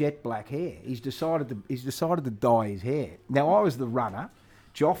week with jet black hair. He's decided to dye his hair. Now, I was the runner.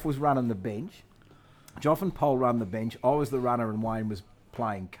 Joff was running the bench. Joff and Pole run the bench. I was the runner, and Wayne was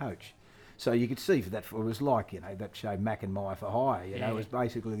playing coach. So you could see it was like, that show Mac and Maya for Hire. It was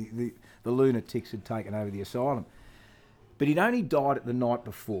basically the lunatics had taken over the asylum. But he'd only died it the night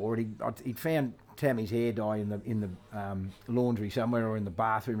before. He'd found Tammy's hair dye in the laundry somewhere, or in the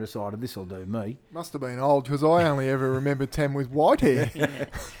bathroom, and decided this will do me. Must have been old, because I only ever remember Tam with white hair.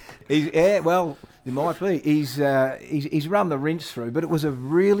 Well, it might be. He's run the rinse through, but it was a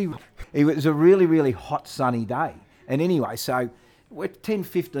really, really hot sunny day. And anyway, so we're 10,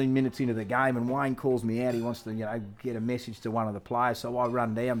 15 minutes into the game, and Wayne calls me out. He wants to get a message to one of the players, so I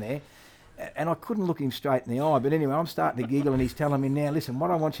run down there. And I couldn't look him straight in the eye. But anyway, I'm starting to giggle, and he's telling me, "Now, listen,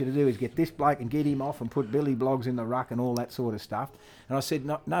 what I want you to do is get this bloke and get him off and put Billy Bloggs in the ruck and all that sort of stuff." And I said,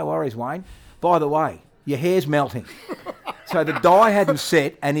 no worries, Wayne. By the way, your hair's melting. So the dye hadn't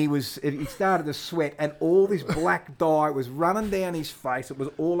set, and he started to sweat, and all this black dye was running down his face. It was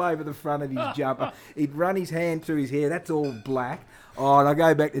all over the front of his jumper. He'd run his hand through his hair. That's all black. Oh, and I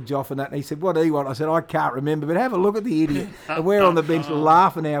go back to Joff and that, and he said, "What do you want?" I said, "I can't remember, but have a look at the idiot." And we're on the bench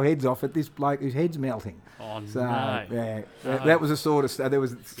laughing our heads off at this bloke whose head's melting. Oh, so, no. yeah, that was the sort of stuff. There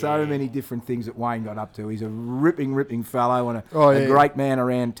was so many different things that Wayne got up to. He's a ripping fellow and a great man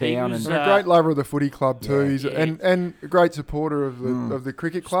around town. And a great lover of the footy club too. And a great supporter of the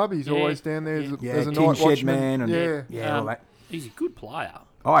cricket club. He's always down there as a night watchman. All that. He's a good player.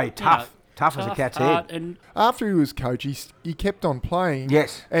 Oh, he's tough. Tough as a cat's head. And after he was coach, he kept on playing.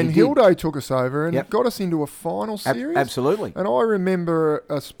 Yes, and Hildo took us over and got us into a final series. Absolutely. And I remember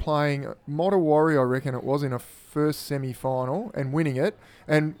us playing Motta Warrior, I reckon it was, in a first semi-final and winning it,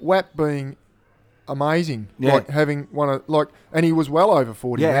 and WAP being amazing, like having and he was well over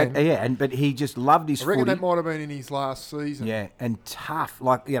 40 men. But he just loved his footy. I reckon that might have been in his last season. Yeah, and tough,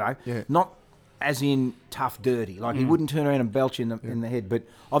 not as in tough, dirty. Like he wouldn't turn around and belch in the head. But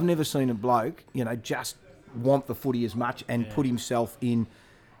I've never seen a bloke, just want the footy as much and put himself in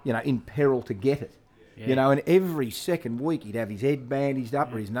peril to get it. Yeah. And every second week he'd have his head bandaged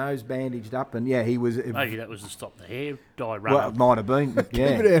up or his nose bandaged up, and he was. Maybe that was to stop the hair dye running. Well, it might have been. Keep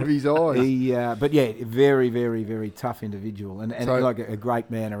it out of his eyes. But very, very, very tough individual, and so, like a great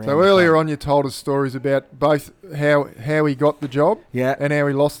man around. So earlier on, you told us stories about both how he got the job, and how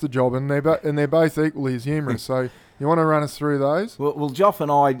he lost the job, and they're both equally as humorous. So you want to run us through those? Well, Joff and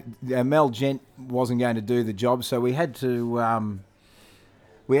I, Mel Gent wasn't going to do the job, so we had to.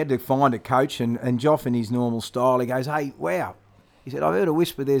 We had to find a coach, and Joff in his normal style, he goes, "Hey, wow." He said, "I've heard a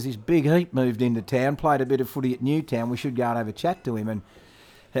whisper there's this big heap moved into town, played a bit of footy at Newtown. We should go and have a chat to him." And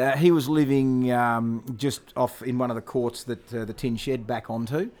he was living just off in one of the courts that the Tin Shed back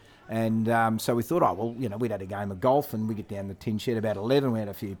onto. And so we thought, we'd had a game of golf, and we get down the Tin Shed about 11, we had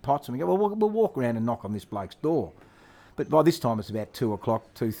a few pots, and we go, we'll walk around and knock on this bloke's door. But by this time it's about 2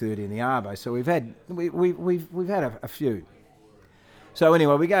 o'clock, 2:30 in the arvo. So we've had a few. So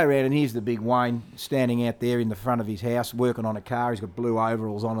anyway, we go around, and here's the big Wayne standing out there in the front of his house working on a car. He's got blue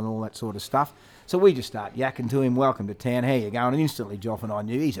overalls on and all that sort of stuff. So we just start yakking to him, "Welcome to town, how you going?" And instantly Joff and I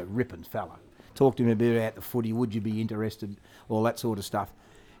knew he's a ripping fella. Talked to him a bit about the footy, would you be interested, all that sort of stuff.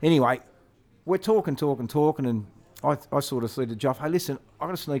 Anyway, we're talking, and I sort of said to Joff, hey, listen, I've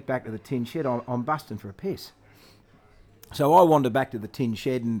got to sneak back to the tin shed. I'm busting for a piss. So I wandered back to the tin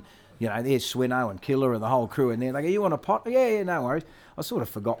shed, and, there's Swinno and Killer and the whole crew in there. They go, you want a pot? Yeah, no worries. I sort of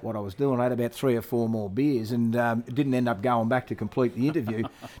forgot what I was doing. I had about 3 or 4 more beers and didn't end up going back to complete the interview.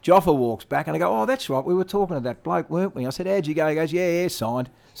 Joffa walks back and I go, oh, that's right, we were talking to that bloke, weren't we? I said, how'd you go? He goes, yeah,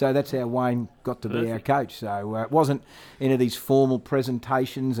 signed. So that's how Wayne got to be our coach. So it wasn't any of these formal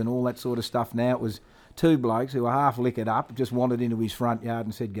presentations and all that sort of stuff. Now it was 2 blokes who were half liquored up, just wandered into his front yard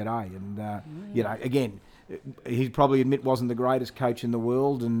and said g'day. And, again, he'd probably admit wasn't the greatest coach in the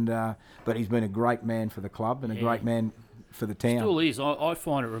world, but he's been a great man for the club and a great man for the town. Still is. I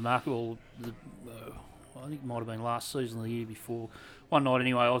find it remarkable. I think it might have been last season or the year before. One night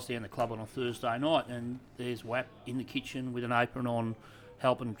anyway, I was down the club on a Thursday night, and there's Wap in the kitchen with an apron on,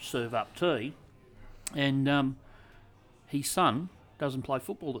 helping serve up tea. And his son doesn't play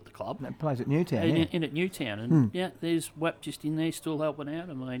football at the club. That plays at Newtown, in at Newtown. And there's Wap just in there still helping out.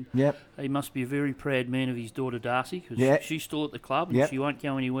 I mean, he must be a very proud man of his daughter Darcy, because she's still at the club and she won't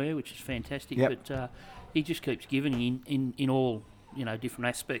go anywhere, which is fantastic. But he just keeps giving in all, different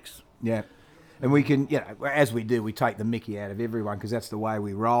aspects. Yeah. And we can, as we do, we take the mickey out of everyone because that's the way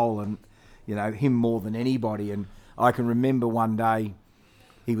we roll, and, him more than anybody. And I can remember one day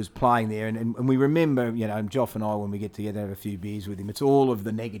he was playing there, and we remember, Joff and I, when we get together, have a few beers with him, it's all of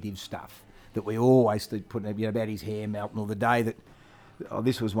the negative stuff that we always put about his hair melting, or the day that,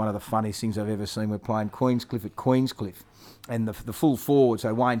 this was one of the funniest things I've ever seen. We're playing Queenscliff at Queenscliff, and the full forward,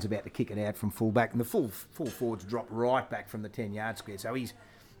 so Wayne's about to kick it out from full back, and the full forwards drop right back from the 10-yard square, so he's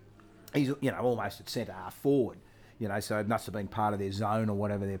almost at centre half forward, so it must have been part of their zone or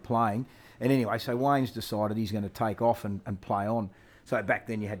whatever they're playing. And anyway, so Wayne's decided he's going to take off and play on. So back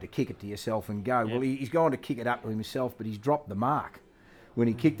then you had to kick it to yourself and go. Well, he's going to kick it up to himself, but he's dropped the mark. When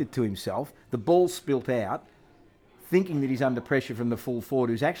he kicked it to himself, the ball spilt out, thinking that he's under pressure from the full forward,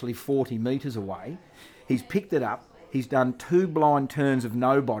 who's actually 40 metres away. He's picked it up. He's done 2 blind turns of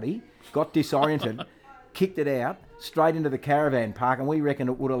nobody, got disoriented, kicked it out, straight into the caravan park, and we reckon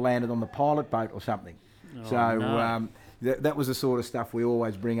it would have landed on the pilot boat or something. That was the sort of stuff we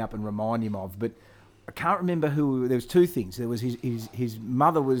always bring up and remind him of. But I can't remember who. There was 2 things. There was his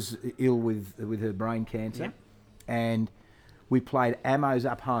mother was ill with her brain cancer, and we played Ammos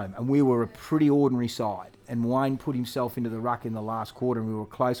up home, and we were a pretty ordinary side. And Wayne put himself into the ruck in the last quarter, and we were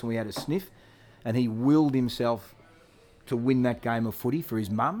close, and we had a sniff, and he willed himself to win that game of footy for his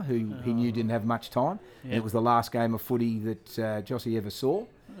mum, who he knew didn't have much time. And it was the last game of footy that Jossie ever saw.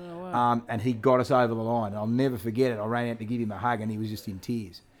 Oh, wow. And he got us over the line. I'll never forget it. I ran out to give him a hug, and he was just in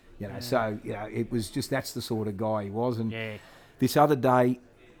tears. So it was just, that's the sort of guy he was. And this other day,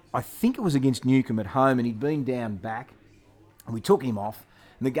 I think it was against Newcombe at home, and he'd been down back, and we took him off,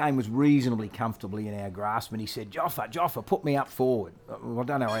 and the game was reasonably comfortably in our grasp, and he said, Joffa, put me up forward. Well, I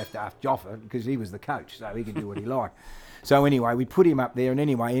don't know, I have to ask Joffa, because he was the coach, so he can do what he liked. So anyway, we put him up there, and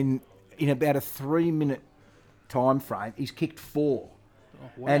anyway, in about a 3-minute time frame, he's kicked 4. Oh,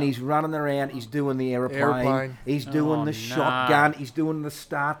 wow. And he's running around, he's doing the aeroplane. He's doing the shotgun, he's doing the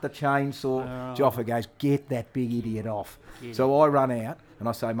start the chainsaw. Joffa goes, get that big idiot off. So I run out, and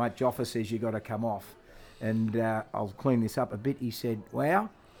I say, mate, Joffa says you got to come off. And I'll clean this up a bit. He said,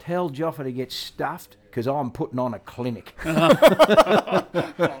 well, tell Joffa to get stuffed, because I'm putting on a clinic.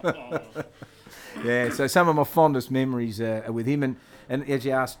 Yeah, so some of my fondest memories are with him. And as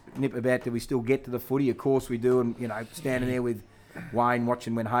you asked Nip about, do we still get to the footy? Of course we do. And, standing there with Wayne,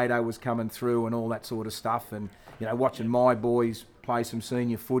 watching when Haydo was coming through and all that sort of stuff. And, watching my boys play some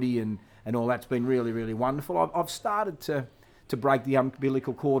senior footy and all that's been really, really wonderful. I've started to break the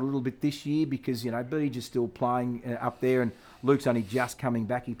umbilical cord a little bit this year because, Beej is still playing up there and Luke's only just coming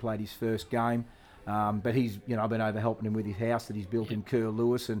back. He played his first game. But he's, I've been over helping him with his house that he's built in Kerr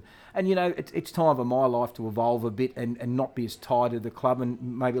Lewis. And it's time for my life to evolve a bit and not be as tied to the club. And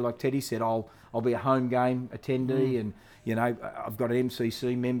maybe like Teddy said, I'll be a home game attendee and, I've got an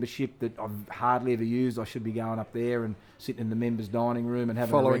MCC membership that I've hardly ever used. I should be going up there and sitting in the members' dining room and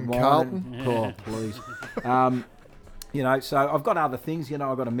having following a red Carlton. Oh, please. So I've got other things. I've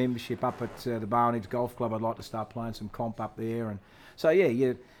got a membership up at the Barnage Golf Club. I'd like to start playing some comp up there. And so,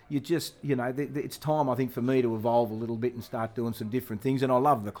 you just, it's time, I think, for me to evolve a little bit and start doing some different things. And I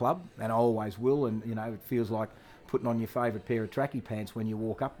love the club, and I always will. And, it feels like putting on your favourite pair of tracky pants when you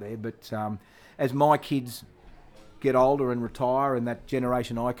walk up there. But as my kids get older and retire, and that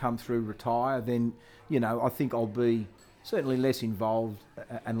generation I come through retire, then, I think I'll be certainly less involved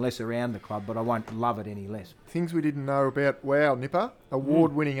and less around the club, but I won't love it any less. Things we didn't know about, wow, Nipper,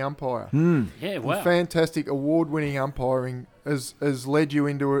 award-winning umpire. Yeah, wow. Fantastic award-winning umpiring has led you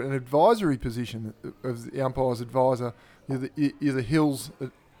into an advisory position of the umpire's advisor. You're the Hills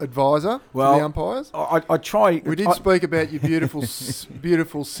advisor to the umpires. I try. We did speak about your beautiful,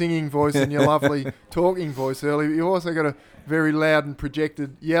 beautiful singing voice and your lovely talking voice earlier. But you've also got a very loud and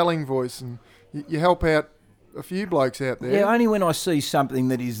projected yelling voice, and you help out a few blokes out there. Yeah, only when I see something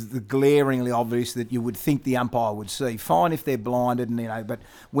that is glaringly obvious that you would think the umpire would see. Fine if they're blinded, and but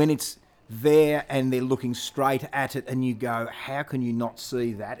when it's there and they're looking straight at it, and you go, how can you not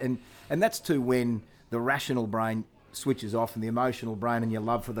see that? And that's too when the rational brain switches off and the emotional brain and your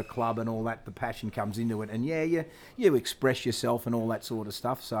love for the club and all that, the passion comes into it. And you express yourself and all that sort of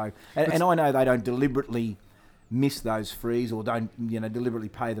stuff. So, and I know they don't deliberately miss those frees or don't deliberately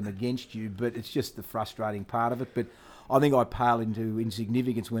pay them against you, but it's just the frustrating part of it. But I think I pale into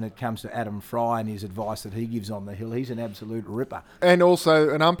insignificance when it comes to Adam Fry and his advice that he gives on the hill. He's an absolute ripper. And also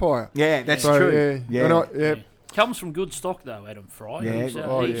an umpire. Yeah, that's true. Yeah. Comes from good stock though, Adam Fry. Yeah. His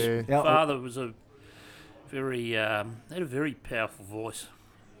father was a very had a very powerful voice.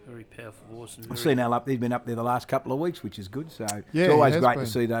 Very powerful voice. And I've seen he's been up there the last couple of weeks, which is good. So yeah, it's always great to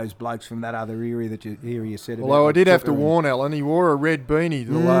see those blokes from that other area that you said about. Although I did have to warn Alan, he wore a red beanie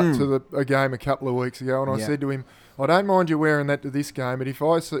to a game a couple of weeks ago, and I said to him, I don't mind you wearing that to this game, but if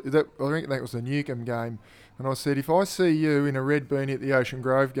I think that was the Newcombe game, and I said, if I see you in a red beanie at the Ocean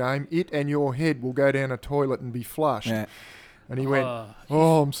Grove game, it and your head will go down a toilet and be flushed. Yeah. And he went,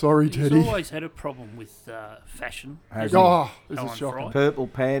 I'm sorry, Teddy. He's always had a problem with fashion. It's a shocking. Purple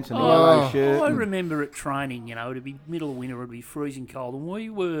pants and a yellow shirt. I remember at training, it'd be middle of winter, it'd be freezing cold, and we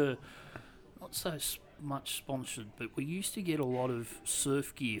were not so much sponsored, but we used to get a lot of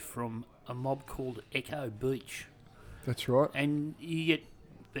surf gear from a mob called Echo Beach. That's right. And you get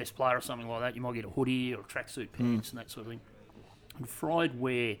best player or something like that, you might get a hoodie or a tracksuit pants and that sort of thing. And Fry'd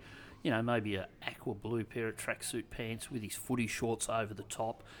wear, maybe a aqua blue pair of tracksuit pants with his footy shorts over the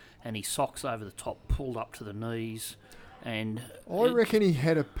top and his socks over the top pulled up to the knees. And I reckon he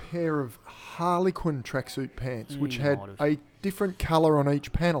had a pair of Harlequin tracksuit pants, which had a different colour on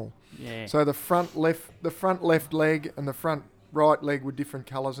each panel. Yeah. So the front left leg and the front right leg were different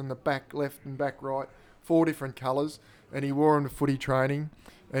colours, and the back left and back right 4 different colours. And he wore them to footy training,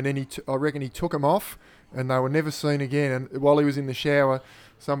 and then I reckon he took them off, and they were never seen again. And while he was in the shower,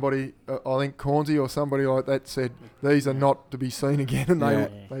 somebody, I think Cornsey or somebody like that, said these are not to be seen again, and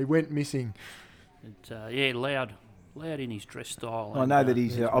they went missing. Loud in his dress style. I know that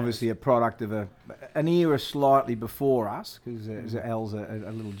he's obviously a product of an era slightly before us, because Al's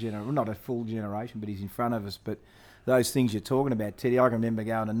a little not a full generation, but he's in front of us. But those things you're talking about, Teddy, I can remember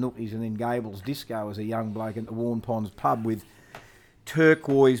going to Nookies and then Gable's Disco as a young bloke at the Warn Ponds pub with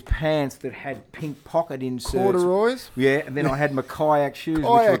turquoise pants that had pink pocket inserts. Corduroys? Yeah, and then I had my kayak shoes, which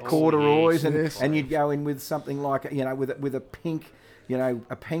were corduroys, and you'd go in with something like, with a pink,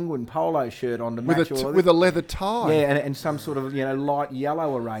 a penguin polo shirt on to match with a leather tie. Yeah, and some sort of, light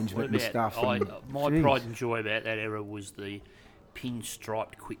yellow arrangement and stuff. My pride and joy about that era was the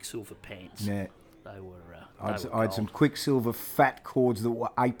pinstriped Quicksilver pants. Yeah. They were I had some Quicksilver fat cords that were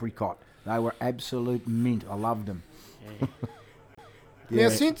apricot. They were absolute mint. I loved them. Yeah. Now,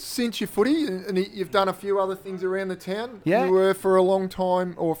 since your footy, and you've done a few other things around the town, you were for a long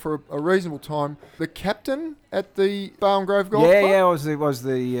time, or for a reasonable time, the captain at the Barwon Grove Golf Club? Yeah, I was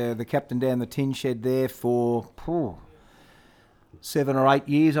the captain down the tin shed there for 7 or 8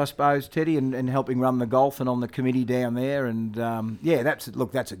 years, I suppose, Teddy, and helping run the golf and on the committee down there. And that's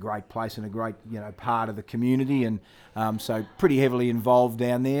a great place and a great part of the community, and so pretty heavily involved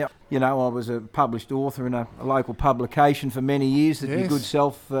down there. I was a published author in a local publication for many years that your good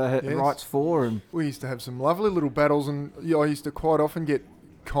self writes for. And we used to have some lovely little battles, and I used to quite often get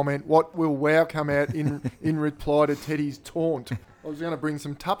comment, what will wow come out in reply to Teddy's taunt. I was going to bring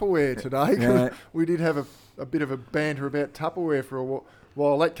some Tupperware today, because we did have a bit of a banter about Tupperware for a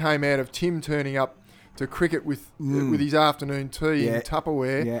while. That came out of Tim turning up to cricket with his afternoon tea in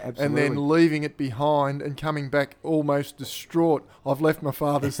Tupperware, and then leaving it behind and coming back almost distraught. I've left my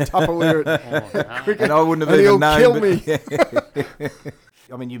father's Tupperware at cricket, and I wouldn't have even known. He'll kill me.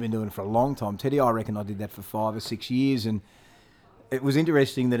 I mean, you've been doing it for a long time, Teddy. I reckon I did that for 5 or 6 years, and it was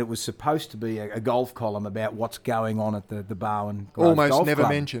interesting that it was supposed to be a golf column about what's going on at the Barwon Grove Almost Golf never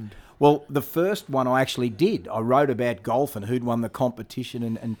Club. mentioned. Well, the first one I actually did. I wrote about golf and who'd won the competition,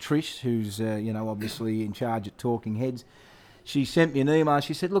 and Trish, who's obviously in charge at Talking Heads, she sent me an email.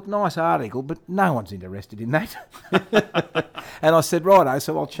 She said, "Look, nice article, but no one's interested in that." And I said, "Righto,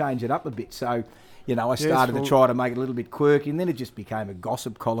 so I'll change it up a bit." So I started to try to make it a little bit quirky, and then it just became a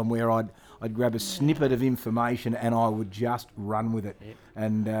gossip column where I'd grab a snippet of information and I would just run with it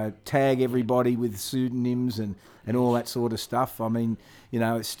and tag everybody with pseudonyms and all that sort of stuff. I mean,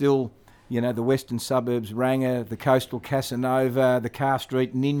 it's still, the Western Suburbs Ranger, the Coastal Casanova, the Car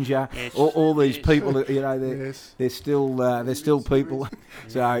Street Ninja, all these people, they're still people.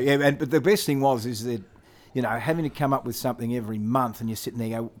 So, but the best thing is that, having to come up with something every month and you're sitting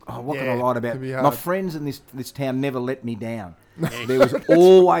there go, what can I write about? My friends in this town never let me down. There was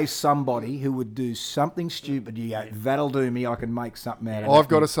always somebody who would do something stupid. You go, that'll do me, I can make something out of it. I've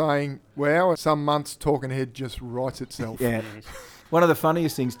got a saying, wow, some months Talking Head just writes itself. Yeah. One of the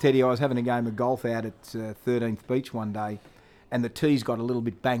funniest things, Teddy, I was having a game of golf out at 13th Beach one day, and the tees got a little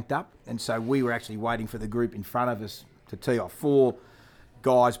bit banked up, and so we were actually waiting for the group in front of us to tee off. 4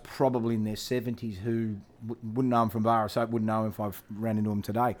 guys probably in their 70s who wouldn't know him from bar, so wouldn't know him if I ran into him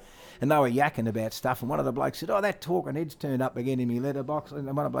today. And they were yakking about stuff, and one of the blokes said, that Talking Head's turned up again in my letterbox. And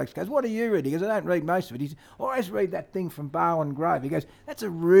one of the blokes goes, what do you read? He goes, I don't read most of it. He said, I always read that thing from Barwon Grove. He goes, that's a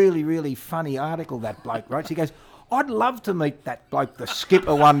really, really funny article that bloke wrote. So he goes, I'd love to meet that bloke, the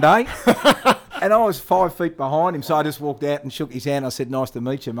skipper, one day. And I was 5 feet behind him, so I just walked out and shook his hand. I said, nice to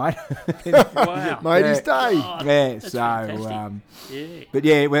meet you, mate. Wow. Made his day. That's fantastic. But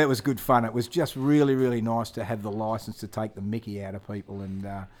yeah, it was good fun. It was just really, really nice to have the licence to take the mickey out of people. And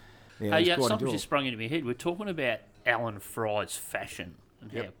something just sprung into my head. We're talking about Alan Fry's fashion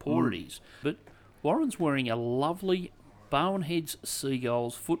and how poor it is. But Warren's wearing a lovely Barwon Heads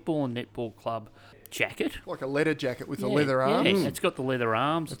Seagulls Football and Netball Club jacket. Like a leather jacket with the leather arms. Yeah, it's got the leather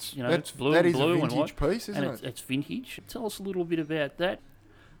arms. It's blue that and is blue a and vintage white. piece, isn't it? It's vintage. Tell us a little bit about that.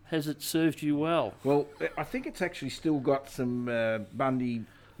 Has it served you well? Well, I think it's actually still got some Bundy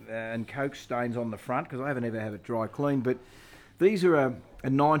and Coke stains on the front because I haven't ever had it dry clean. But these are a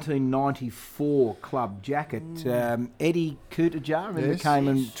 1994 club jacket. Eddie Kutejar came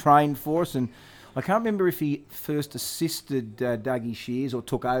and trained for us, and I can't remember if he first assisted Dougie Shears or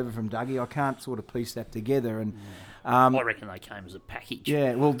took over from Dougie. I can't sort of piece that together. And I reckon they came as a package.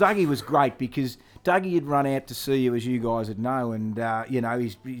 Yeah, well, Dougie was great because Dougie had run out to see you, as you guys would know, and I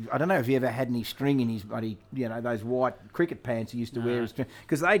don't know if he ever had any string in his buddy, those white cricket pants he used to wear,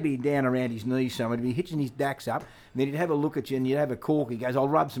 because they'd be down around his knees somewhere. He'd be hitching his dacks up, and then he'd have a look at you, and you'd have a corky. He goes, I'll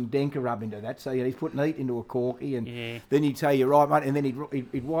rub some Denka rub into that. So he's putting heat into a corky, and then he'd tell you, right, mate, and then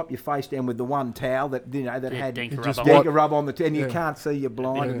he'd wipe your face down with the one towel that had Denka rub on the and you can't see, you're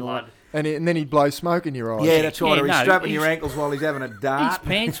blind. And then he'd blow smoke in your eyes. Yeah, that's right. Or he's strapping your ankles while he's having a dart. His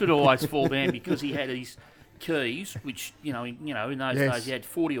pants would always fall down because he had his keys, which, in those days he had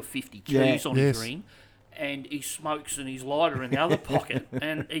 40 or 50 keys on his ring, and his smokes and his lighter in the other pocket,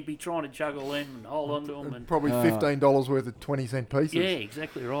 and he'd be trying to juggle them and hold on to them. And probably $15 worth of 20-cent pieces. Yeah,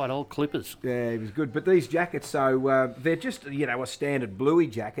 exactly right, old clippers. Yeah, he was good. But these jackets, so they're just, a standard bluey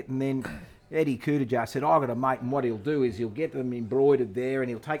jacket, and then Eddie Kutejar said, I've got a mate, and what he'll do is he'll get them embroidered there, and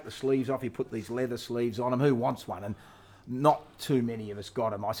he'll take the sleeves off, he'll put these leather sleeves on them. Who wants one? And not too many of us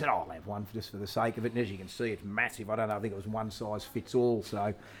got them. I said, I'll have one just for the sake of it. And as you can see, it's massive. I don't know, I think it was one size fits all.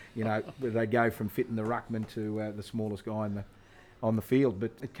 So, they go from fitting the ruckman to the smallest guy on the field.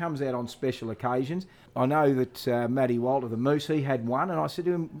 But it comes out on special occasions. I know that Matty Walter, the Moose, he had one, and I said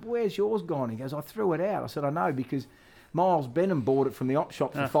to him, where's yours gone? He goes, I threw it out. I said, I know, because Miles Benham bought it from the op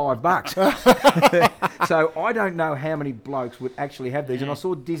shop for $5. So I don't know how many blokes would actually have these. And I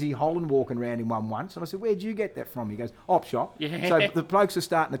saw Dizzy Holland walking around in one once, and I said, where'd you get that from? He goes, op shop. Yeah. So the blokes are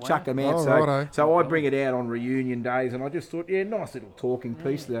starting to chuck them out. So I bring it out on reunion days, and I just thought, nice little talking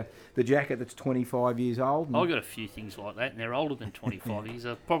piece, the jacket that's 25 years old. I've got a few things like that, and they're older than 25 years.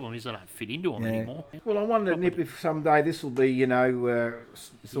 The problem is I don't fit into them anymore. Well, I wonder, Nip, if someday this will be,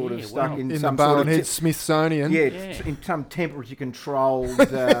 sort of stuck in some the sort of Smithsonian. In some temperature-controlled,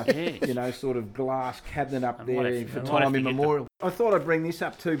 sort of glass cabinet up there for time immemorial. I thought I'd bring this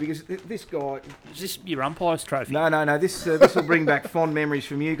up too because this guy. Is this your umpire's trophy? No. This will bring back fond memories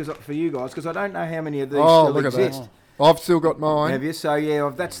for you guys because I don't know how many of these still exist. I've still got mine. Have you?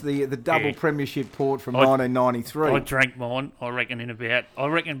 So that's the double premiership port from 1993. I drank mine. I reckon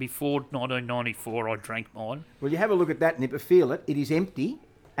before 1994 I drank mine. Well, you have a look at that, Nipper. Feel it. It is empty,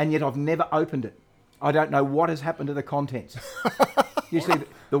 and yet I've never opened it. I don't know what has happened to the contents. You see,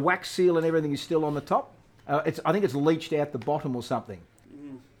 the wax seal and everything is still on the top. I think it's leached out the bottom or something.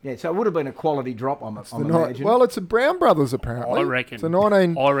 Yeah, so it would have been a quality drop, I'm imagining. Well, it's a Brown Brothers, apparently. I reckon. It's a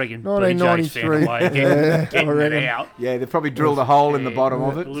 1993. Getting it out. Yeah, they've probably drilled a hole in the bottom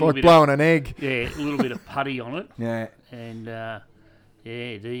of it. It's like blowing an egg. Yeah, a little bit of putty on it. Yeah. And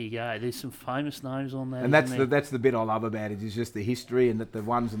Yeah, there you go. There's some famous names on that. And that's isn't there? that's the bit I love about it, is just the history, and that the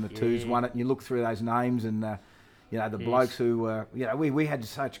ones and the twos Yeah. won it. And you look through those names, and the Yes. blokes who we had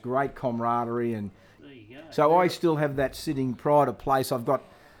such great camaraderie, and There you go. so I still have that sitting pride of place. I've got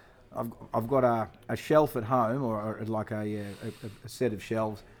a shelf at home, or like a set of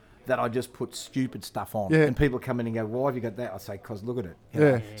shelves that I just put stupid stuff on. Yeah. And people come in and go, "Why have you got that?" I say, "'Cause look at it." you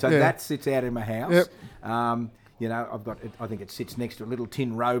Yeah. know. So Yeah. that sits out in my house. Yep. I've got it, I think it sits next to a little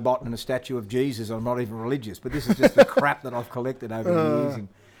tin robot and a statue of Jesus. I'm not even religious, but this is just the crap that I've collected over the years.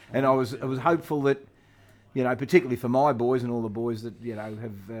 And I was hopeful that, particularly for my boys and all the boys that,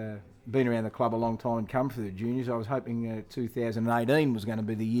 have been around the club a long time and come through the juniors, I was hoping 2018 was going to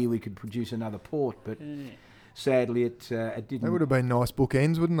be the year we could produce another port, but sadly it didn't. They would have been nice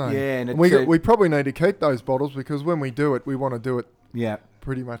bookends, wouldn't they? Yeah, and we probably need to keep those bottles, because when we do it, we want to do it Yeah.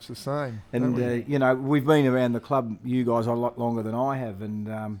 pretty much the same. And, don't we? we've been around the club, you guys, a lot longer than I have.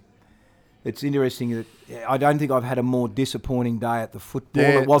 And it's interesting that I don't think I've had a more disappointing day at the football.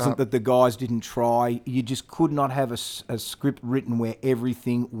 Yeah, It wasn't no. that the guys didn't try. You just could not have a script written where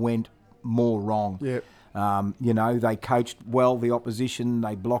everything went more wrong. Yeah. They coached well the opposition.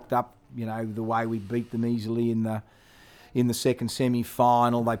 They blocked up, the way we beat them easily in the second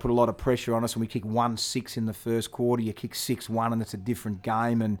semi-final. They put a lot of pressure on us, and we kicked 1-6 in the first quarter. You kick 6-1, and it's a different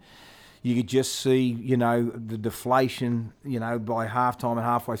game. And you could just see, the deflation, by half-time and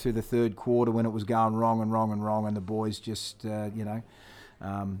halfway through the third quarter, when it was going wrong and wrong and wrong, and the boys just, the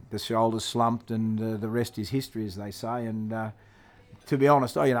shoulders slumped, and the rest is history, as they say. And to be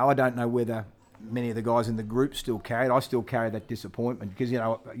honest, I don't know whether many of the guys in the group still carry it. I still carry that disappointment, because,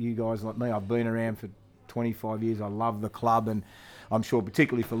 you guys like me, I've been around for 25 years. I love the club, and I'm sure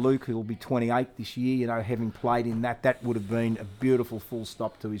particularly for Luke, who'll be 28 this year, having played in that would have been a beautiful full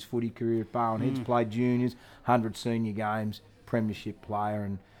stop to his footy career at Barwon Heads. Played juniors, 100 senior games, premiership player,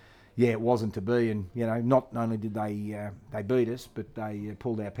 and it wasn't to be. And not only did they beat us, but they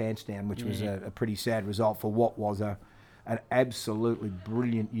pulled our pants down, which was a pretty sad result for what was an absolutely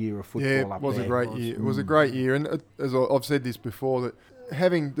brilliant year of football Yeah, up there. it was a great year. It was a great year, and as I've said this before, that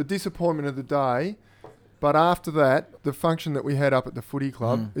having the disappointment of the day, but after that, the function that we had up at the footy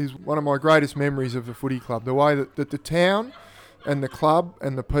club is one of my greatest memories of the footy club. The way that the town and the club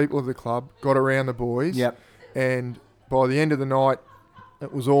and the people of the club got around the boys. Yep. And by the end of the night,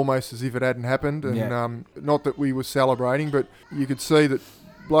 it was almost as if it hadn't happened. And not that we were celebrating, but you could see that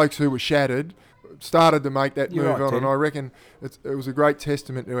blokes who were shattered started to make that You're move right, on. Ted. And I reckon it was a great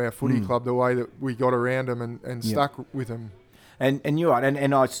testament to our footy club, the way that we got around them and stuck with them. And you're right.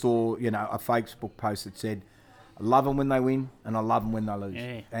 And I saw, a Facebook post that said, I love them when they win, and I love them when they lose.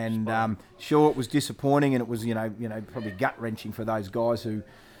 Yeah, and sure, it was disappointing, and it was, probably gut-wrenching for those guys who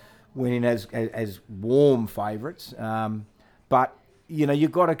went in as warm favourites. But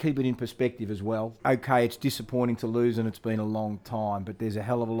you've got to keep it in perspective as well. Okay, it's disappointing to lose, and it's been a long time, but there's a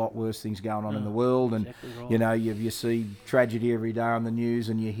hell of a lot worse things going on in the world. And, exactly right. you see tragedy every day on the news,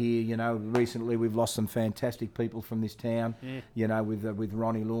 and you hear, recently we've lost some fantastic people from this town, with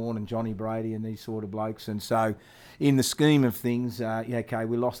Ronnie Lawn and Johnny Brady and these sort of blokes. And so in the scheme of things, okay,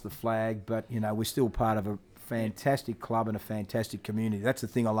 we lost the flag, but, we're still part of a fantastic club and a fantastic community. That's the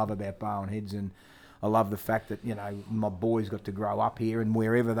thing I love about Barwon Heads, and I love the fact that, my boys got to grow up here, and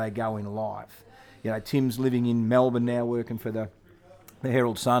wherever they go in life. Tim's living in Melbourne now, working for the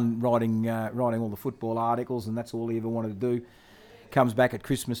Herald Sun, writing all the football articles, and that's all he ever wanted to do. Comes back at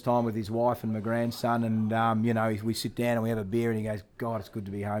Christmas time with his wife and my grandson, and, we sit down and we have a beer, and he goes, God, it's good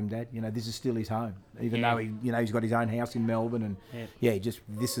to be home, Dad. This is still his home, even though he's got his own house in Melbourne, and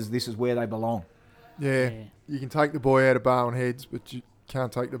this is where they belong. Yeah, you can take the boy out of Barwon Heads, but you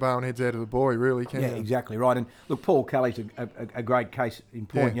can't take the Barwon Heads out of the boy, really, can you? Yeah, exactly right. And look, Paul Kelly's a great case in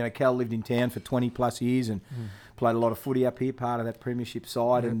point. Yeah. Cal lived in town for 20 plus years and played a lot of footy up here, part of that premiership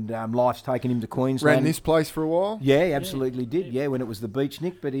side, and life's taken him to Queensland. Ran this place for a while? Yeah, absolutely did. Yeah, when it was the Beach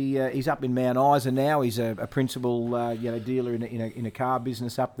Nick, but he's up in Mount Isa now. He's a principal dealer in a car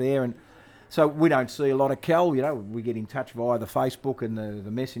business up there, and so we don't see a lot of Cal. We get in touch via the Facebook and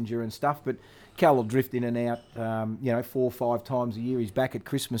the Messenger and stuff, but Cal will drift in and out, 4 or 5 times a year. He's back at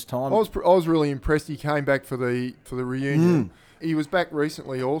Christmas time. I was really impressed. He came back for the reunion. He was back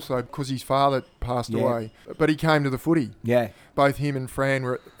recently also because his father passed away, but he came to the footy. Yeah. Both him and Fran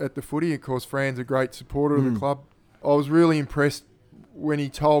were at the footy. Of course, Fran's a great supporter of the club. I was really impressed when he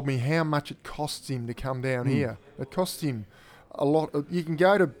told me how much it costs him to come down here. It costs him a lot. You can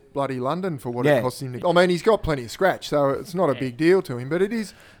go to bloody London for what Yeah. it costs him. I mean, he's got plenty of scratch, so it's not a big deal to him. But it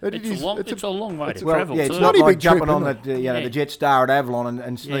is. It's a long way to Well, travel. yeah, it's too. not Bloody like big trip, jumping on isn't the Yeah. the Jetstar at Avalon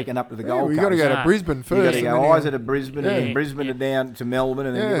and sneaking up to the Gold We've Coast. got to go to No. Brisbane You got first. to and go then either to Brisbane and then Brisbane to down to Melbourne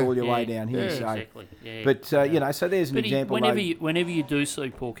and then Yeah. get all your way Yeah. down here. Yeah. So. Exactly. Yeah. But so there's an But example. whenever you do see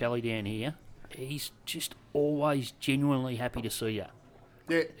Paul Kelly down here, he's just always genuinely happy to see you,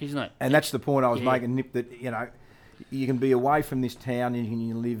 Yeah. isn't it? And that's the point I was Yeah. making, Nip, that, you can be away from this town and you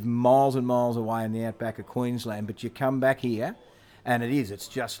can live miles and miles away in the outback of Queensland, but you come back here and it's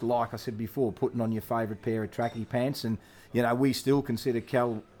just like I said before, putting on your favourite pair of trackie pants. And, we still consider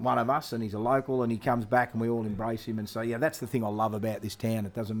Kel one of us, and he's a local, and he comes back and we all embrace him. And so, that's the thing I love about this town.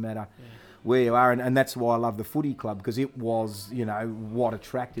 It doesn't matter where you are. And that's why I love the footy club, because it was, what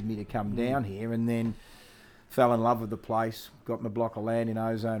attracted me to come down here. And then fell in love with the place, got my block of land in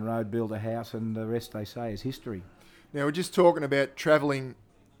Ozone Road, built a house, and the rest, they say, is history. Now we're just talking about travelling.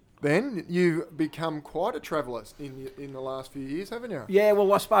 Then you've become quite a traveller in the last few years, haven't you? Yeah,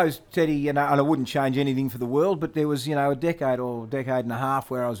 well, I suppose, Teddy, and I wouldn't change anything for the world, but there was, a decade and a half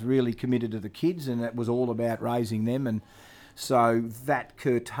where I was really committed to the kids, and it was all about raising them, and so that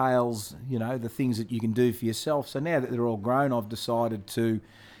curtails, the things that you can do for yourself. So now that they're all grown, I've decided to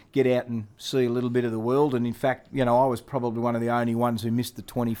get out and see a little bit of the world, and in fact, I was probably one of the only ones who missed the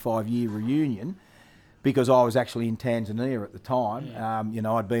 25-year reunion, because I was actually in Tanzania at the time.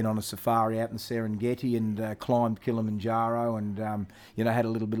 Yeah. I'd been on a safari out in Serengeti and climbed Kilimanjaro and, had a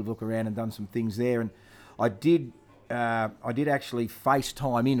little bit of look around and done some things there. And I did actually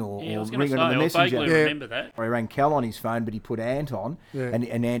FaceTime in or I was going ring to it say, on the I messenger. vaguely remember that. I rang Cal on his phone, but he put Ant on, and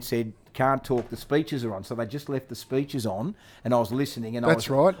Ant said, can't talk, the speeches are on. So they just left the speeches on, and I was listening. And That's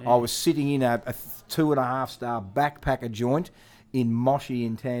I right. was sitting in a 2.5-star backpacker joint in Moshi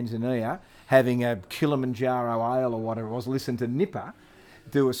in Tanzania, having a Kilimanjaro ale or whatever it was, listen to Nipper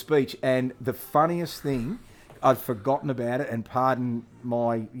do a speech. And the funniest thing, I'd forgotten about it, and pardon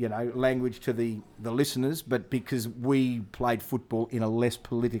my, language to the listeners, but because we played football in a less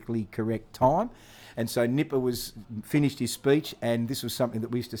politically correct time. And so Nipper finished his speech, and this was something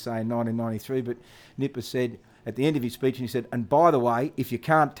that we used to say in 1993, but Nipper said, at the end of his speech, and he said, and by the way, if you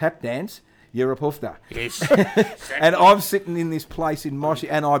can't tap dance, you're a poofter. Yes. Exactly. And I'm sitting in this place in Moshi,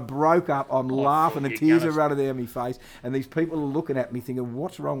 and I broke up. I'm laughing, the you're tears gonna- are running down my face, and these people are looking at me thinking,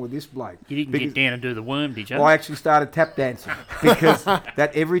 what's wrong with this bloke? You didn't Because get down and do the worm, did you? I actually started tap dancing, because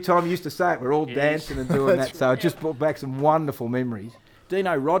that every time you used to say it, we're all Yes. dancing and doing that. So it just brought back some wonderful memories.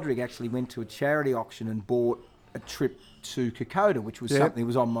 Dino Roderick actually went to a charity auction and bought a trip to Kokoda, which was something that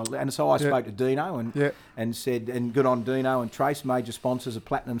was on my list. And so I spoke to Dino and said, and good on Dino and Trace, major sponsors, are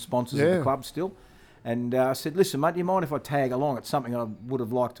platinum sponsors of the club still. And I said, listen, mate, do you mind if I tag along? It's something I would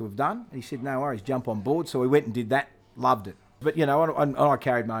have liked to have done. And he said, no worries, jump on board. So we went and did that, loved it. But, and I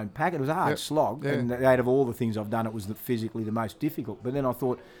carried my own pack. It was a hard slog. Yeah. And out of all the things I've done, it was physically the most difficult. But then I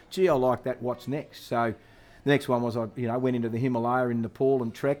thought, gee, I like that. What's next? So the next one was I went into the Himalaya in Nepal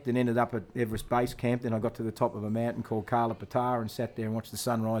and trekked and ended up at Everest Base Camp. Then I got to the top of a mountain called Kala Patthar and sat there and watched the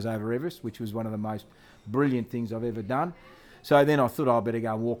sunrise over Everest, which was one of the most brilliant things I've ever done. So then I thought I'd better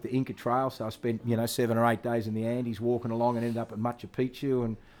go and walk the Inca Trail. So I spent, 7 or 8 days in the Andes walking along and ended up at Machu Picchu.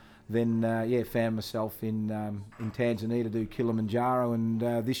 And then, found myself in Tanzania to do Kilimanjaro. And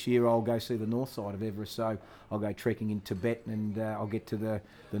this year I'll go see the north side of Everest. So I'll go trekking in Tibet and I'll get to the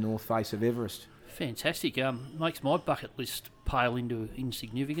north face of Everest. Fantastic. Makes my bucket list pale into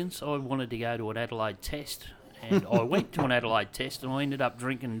insignificance. I wanted to go to an Adelaide test, and I went to an Adelaide test, and I ended up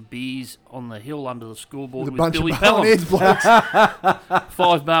drinking beers on the hill under the scoreboard With a with bunch Billy of Pelham. Balinese blokes.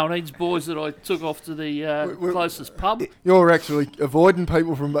 5 Balinese boys that I took off to the closest pub. You're actually avoiding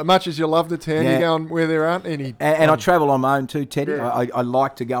people from, much as you love the town, you're going where there aren't any. And I travel on my own too, Teddy. Yeah. I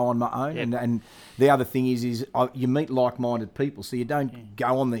like to go on my own. Yeah. And the other thing is you meet like-minded people. So you don't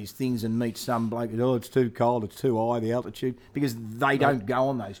go on these things and meet some bloke, it's too cold, it's too high, the altitude, because they don't go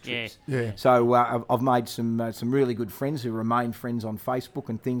on those trips. Yeah. So I've made some really good friends who remain friends on Facebook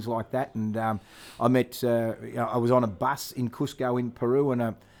and things like that. And I met, I was on a bus in Cusco in Peru,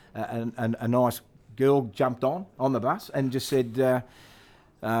 and a nice girl jumped on the bus and just said,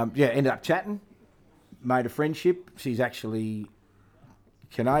 ended up chatting, made a friendship. She's actually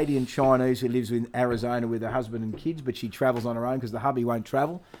Canadian Chinese who lives in Arizona with her husband and kids, but she travels on her own because the hubby won't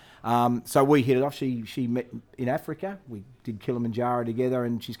travel. So we hit it off. She met in Africa. We did Kilimanjaro together,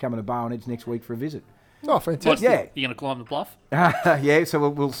 and she's coming to Barwon Heads next week for a visit. Oh, fantastic. Yeah. You're going to climb the bluff? Yeah, so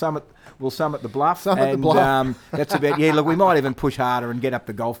we'll summit the bluff. Summit the bluff. That's about, look, we might even push harder and get up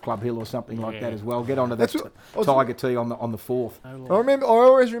the golf club hill or something like that as well. Get onto that That's what- Tiger Tee on the 4th. I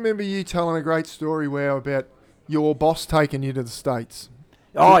always remember you telling a great story about your boss taking you to the States.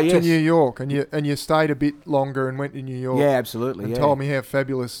 Oh, to yes. New York, and you stayed a bit longer and went to New York. Yeah, absolutely. And Yeah. told me how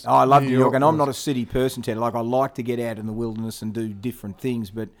fabulous. Oh, I love New York, and I'm was. not a city person, Ted. Like, I like to get out in the wilderness and do different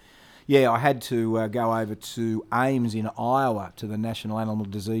things, but yeah, I had to go over to Ames in Iowa to the National Animal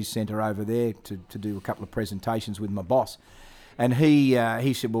Disease Centre over there to do a couple of presentations with my boss, and he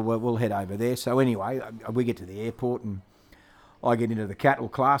said, well, we'll head over there. So anyway, we get to the airport and I get into the cattle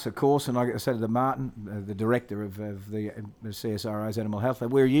class, of course, and I said to Martin, the director of the CSIRO's Animal Health,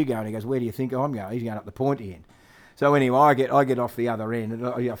 where are you going? He goes, where do you think I'm going? He's going up the pointy end. So anyway, I get off the other end, and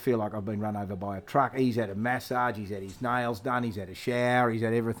I feel like I've been run over by a truck. He's had a massage, he's had his nails done, he's had a shower, he's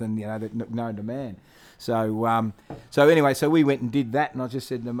had everything, that known to man. So anyway, so we went and did that, and I just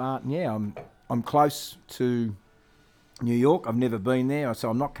said to Martin, yeah, I'm close to New York. I've never been there,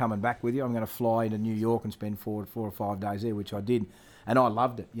 so I'm not coming back with you. I'm going to fly into New York and spend 4 or 5 days there, which I did, and I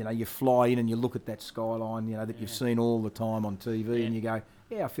loved it. You fly in and you look at that skyline, that you've seen all the time on TV, and you go,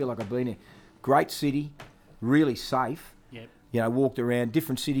 yeah, I feel like I've been here. Great city, really safe. Yep. Walked around,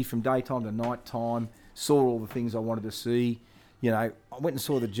 different city from daytime to night time, saw all the things I wanted to see. I went and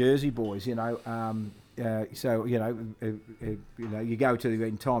saw the Jersey Boys. You go to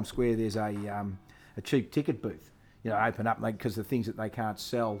in Times Square. There's a cheap ticket booth. Open up because the things that they can't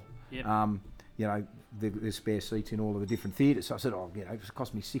sell. Yep. There's spare seats in all of the different theatres. So I said, it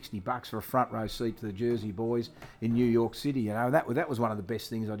cost me $60 for a front row seat to the Jersey Boys in New York City. That was one of the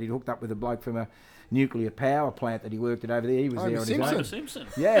best things I did. Hooked up with a bloke from a nuclear power plant that he worked at over there. He was there on his own. Homer Simpson.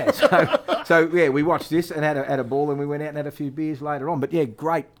 Yeah. So yeah, we watched this and had a ball, and we went out and had a few beers later on. But yeah,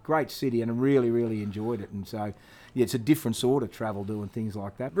 great city, and I really enjoyed it. And so yeah, it's a different sort of travel doing things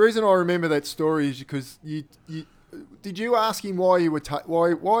like that. The reason I remember that story is because you did you ask him why you were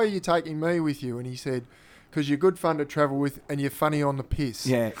why are you taking me with you? And he said, because you're good fun to travel with and you're funny on the piss.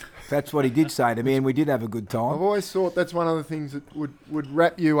 Yeah, that's what he did say to me, and we did have a good time. I've always thought that's one of the things that would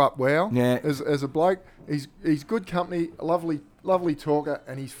wrap you up well. Yeah. As a bloke, he's good company, a lovely talker,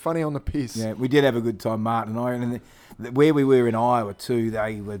 and he's funny on the piss. Yeah, we did have a good time, Martin and I. And where we were in Iowa too,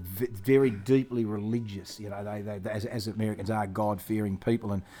 they were very deeply religious. They as Americans are, God-fearing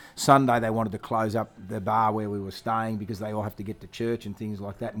people. And Sunday they wanted to close up the bar where we were staying because they all have to get to church and things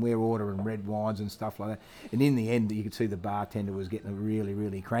like that. And we're ordering red wines and stuff like that. And in the end, you could see the bartender was getting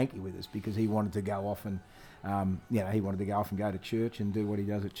really cranky with us because he wanted to go off and he wanted to go off and go to church and do what he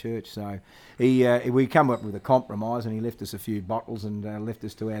does at church. So we come up with a compromise, and he left us a few bottles and left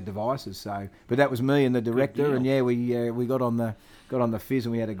us to our devices. So, but that was me and the director, and yeah, we got on the fizz,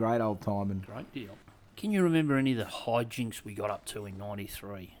 and we had a great old time. And great deal. Can you remember any of the hijinks we got up to in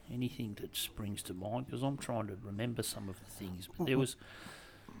 '93? Anything that springs to mind? Because I'm trying to remember some of the things, but there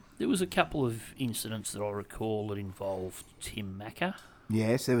was a couple of incidents that I recall that involved Tim Macca.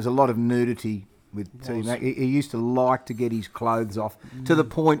 Yes, there was a lot of nudity with Tim Macca. He used to like to get his clothes off to the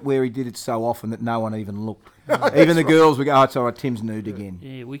point where he did it so often that no one even looked. Even the girls would go, "Oh, it's all right, Tim's nude again."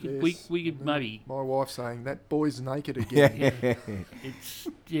 Yeah, we could maybe. My wife's saying that boy's naked again.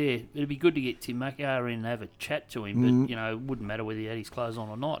 It'd be good to get Tim Macca in and have a chat to him, but it wouldn't matter whether he had his clothes on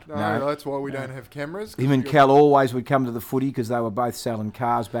or not. No, that's why we don't have cameras. Him and Cal always would come to the footy because they were both selling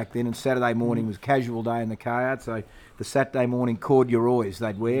cars back then, and Saturday morning was casual day in the car yard, so the Saturday morning corduroys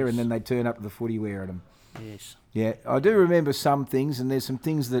they'd wear, and then they'd turn up to the footy wearing them. Yes. Yeah, I do remember some things, and there's some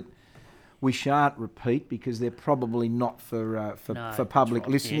things that we shan't repeat because they're probably not for public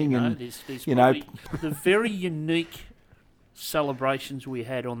listening. Yeah, and there's the very unique celebrations we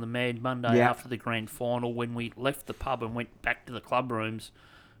had on the Mad Monday after the grand final when we left the pub and went back to the club rooms,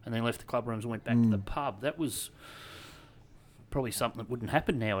 and then left the club rooms and went back to the pub. That was probably something that wouldn't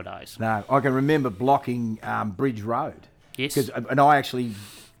happen nowadays. No, I can remember blocking Bridge Road. Yes. And I actually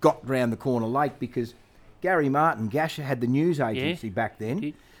got round the corner late because Gary Martin, Gasher, had the news agency back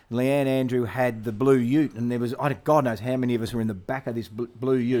then. Leanne Andrew had the blue ute, and there was, God knows how many of us were in the back of this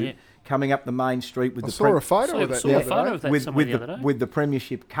blue ute coming up the main street with I saw a photo of that with the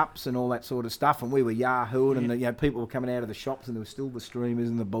premiership cups and all that sort of stuff, and we were yahooing, and people were coming out of the shops, and there were still the streamers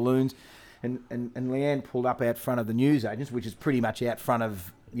and the balloons, and Leanne pulled up out front of the news agents, which is pretty much out front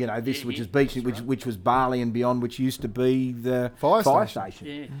of which is Beach, which was Barley and Beyond, which used to be the fire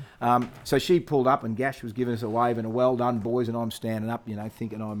station. Yeah. So she pulled up, and Gash was giving us a wave and a well done, boys, and I'm standing up,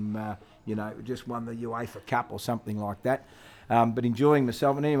 thinking I'm, just won the UEFA Cup or something like that. But enjoying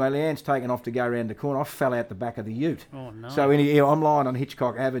myself. And anyway, Leanne's taken off to go around the corner. I fell out the back of the ute. Oh, no. So I'm lying on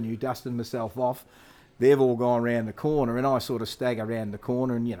Hitchcock Avenue, dusting myself off. They've all gone around the corner, and I sort of stagger around the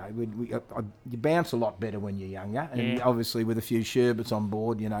corner, and, you bounce a lot better when you're younger. And obviously with a few sherbets on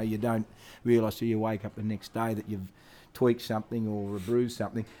board, you don't realise till you wake up the next day that you've tweaked something or bruised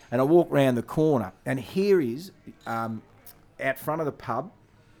something. And I walk round the corner, and here is, out front of the pub,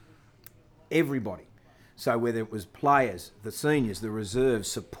 everybody. So whether it was players, the seniors, the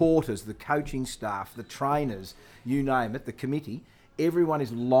reserves, supporters, the coaching staff, the trainers, you name it, the committee, everyone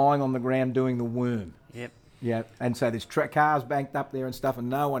is lying on the ground doing the worm. Yep. Yeah, and so there's cars banked up there and stuff, and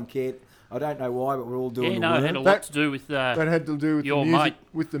no one cared. I don't know why, but we're all doing the worm. It had a lot to do with that had to do with your the music, mate.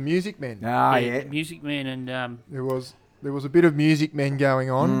 with the Music Men. Music Men, and There was a bit of Music Men going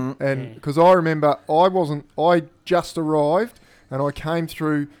on, and because I remember I just arrived, and I came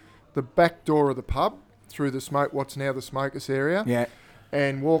through the back door of the pub, through what's now the Smokers area,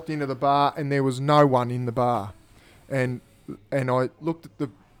 and walked into the bar, and there was no one in the bar, and I looked at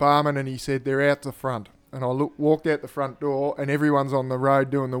the barman, and he said they're out the front. And I walked out the front door, and everyone's on the road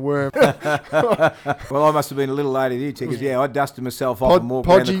doing the worm. Well, I must have been a little late at you, because I dusted myself off and walked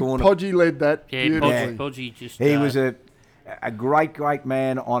around the corner. Podgy led that. Podgy just... He was a great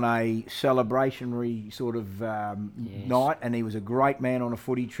man on a celebrationary sort of night, and he was a great man on a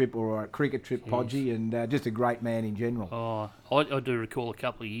footy trip or a cricket trip, Podgy, and just a great man in general. Oh, I do recall a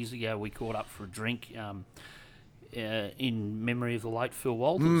couple of years ago we caught up for a drink in memory of the late Phil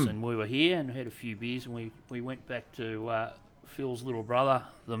Walters, and we were here and had a few beers, and we went back to Phil's little brother,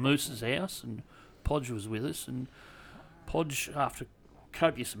 the Moose's house, and Podge was with us, and Podge, after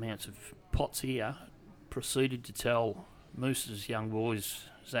copious amounts of pots here, proceeded to tell Moose's young boys,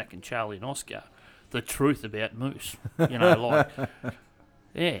 Zach and Charlie and Oscar, the truth about Moose.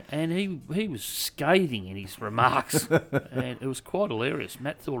 And he was scathing in his remarks, and it was quite hilarious.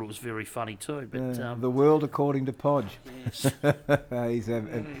 Matt thought it was very funny too. But the world according to Podge. Yes. He's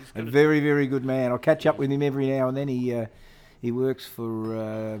a very, very good man. I'll catch up with him every now and then. He works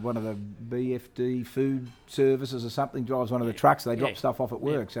for one of the BFD food services or something, drives one of the trucks. They drop stuff off at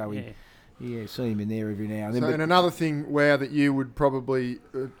work, so see him in there every now and then. And another thing, wow, that you would probably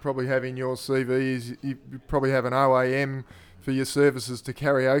have in your CV is you probably have an OAM for your services to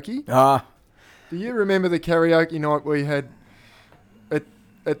karaoke. Do you remember the karaoke night we had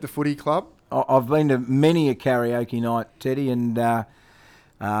at the footy club? I've been to many a karaoke night, Teddy, and I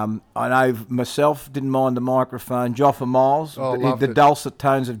know myself didn't mind the microphone. Joffa Miles, the dulcet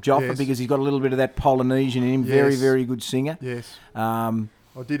tones of Joffa, because he's got a little bit of that Polynesian in him. Yes. Very, very good singer. Yes.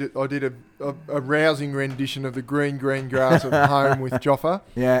 I did a rousing rendition of the green grass of Home with Joffa.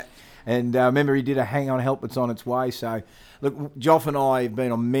 Yeah. And remember, he did a Hang On Help It's On Its Way. So, look, Joff and I have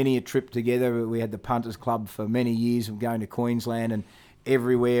been on many a trip together. We had the Punters Club for many years of going to Queensland, and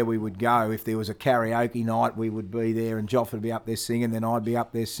everywhere we would go, if there was a karaoke night, we would be there, and Joff would be up there singing, then I'd be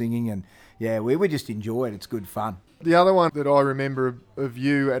up there singing, and we just enjoy it. It's good fun. The other one that I remember of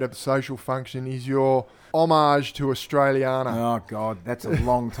you at a social function is your homage to Australiana. Oh, God, that's a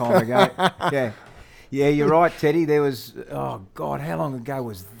long time ago. Yeah, you're right, Teddy. There was, oh, God, how long ago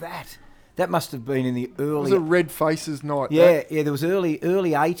was that? That must have been in the early... It was a Red Faces night. Yeah, there was early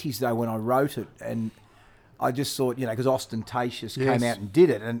 80s, though, when I wrote it, and I just thought, because Ostentatious came out and did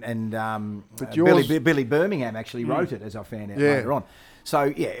it, and Billy Birmingham actually wrote it, as I found out later on.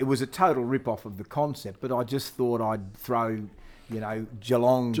 So, it was a total rip-off of the concept, but I just thought I'd throw,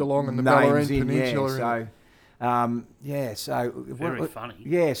 Geelong and the names Bellarine Peninsula. So very funny.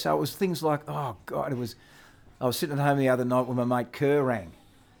 Yeah, so it was things like, oh God, I was sitting at home the other night when my mate Kerr rang.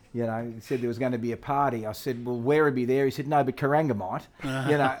 He said there was going to be a party. I said, well, Werribee there? He said, no, but Karanga might.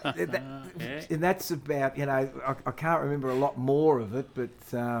 And that's about, I can't remember a lot more of it, but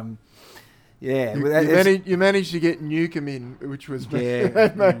you managed to get Newcombe in, which was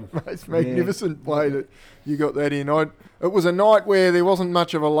most magnificent play that you got that in. It was a night where there wasn't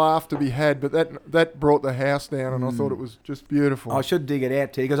much of a laugh to be had, but that brought the house down, and I thought it was just beautiful. I should dig it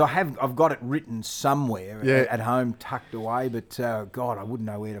out, Teddy, because I've got it written somewhere at home, tucked away. But God, I wouldn't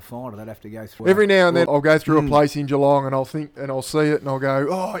know where to find it. I'd have to go through. Every now and then, I'll go through a place in Geelong, and I'll think, and I'll see it, and I'll go,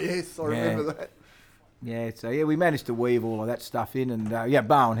 oh yes, I remember that. Yeah, so we managed to weave all of that stuff in, and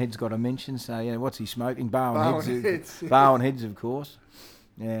Bowen Head's got a mention. So what's he smoking? Bowen Heads, of course.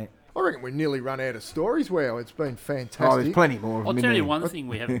 Yeah. I reckon we've nearly run out of stories. Wow, it's been fantastic. Oh, there's plenty more of them. I'll tell you one thing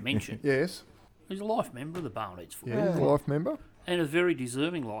we haven't mentioned. Yes. He's a life member of the Bowenheads Football. Yeah, he's a life member. And a very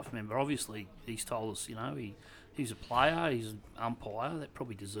deserving life member. Obviously, he's told us, he's a player, he's an umpire. That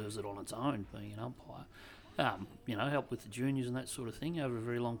probably deserves it on its own, being an umpire. Help with the juniors and that sort of thing over a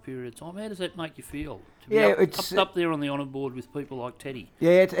very long period of time. How does that make you feel? To be up there on the honour board with people like Teddy?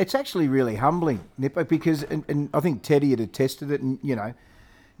 Yeah, it's actually really humbling, Nipper, because and I think Teddy had attested it, and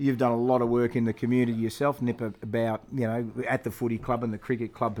you've done a lot of work in the community yourself, Nipper, about at the footy club and the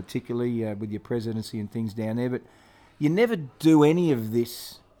cricket club particularly with your presidency and things down there. But you never do any of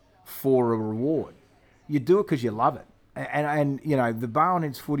this for a reward. You do it because you love it. And you know, the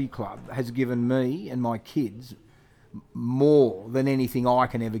Barwon Footy Club has given me and my kids more than anything I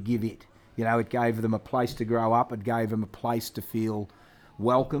can ever give it. You know, it gave them a place to grow up. It gave them a place to feel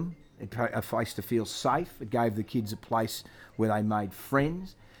welcome, a place to feel safe. It gave the kids a place where they made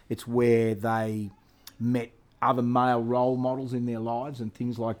friends. It's where they met other male role models in their lives and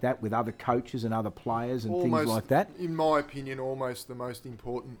things like that, with other coaches and other players and things like that. In my opinion, almost the most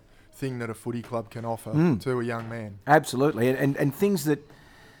important thing that a footy club can offer to a young man. Absolutely. And things that,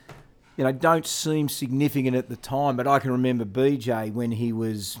 you know, don't seem significant at the time, but I can remember BJ when he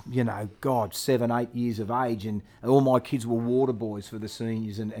was, 7, 8 years of age, and all my kids were water boys for the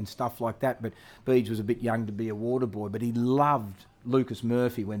seniors and stuff like that. But BJ was a bit young to be a water boy, but he loved Lucas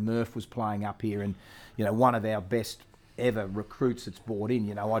Murphy when Murph was playing up here, and, one of our best ever recruits that's brought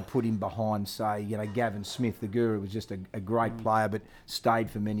in. I'd put him behind, say, Gavin Smith, the Guru, was just a great player, but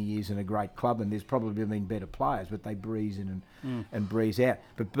stayed for many years in a great club, and there's probably been better players, but they breeze in and breeze out.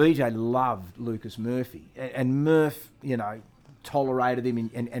 But BJ loved Lucas Murphy, and Murph, tolerated him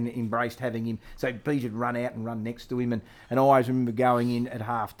and embraced having him. So BJ would run out and run next to him, and I always remember going in at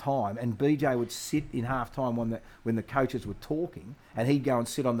half time, and BJ would sit in half time when the coaches were talking, and he'd go and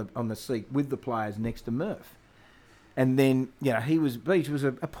sit on the seat with the players next to Murph. And then, BJ was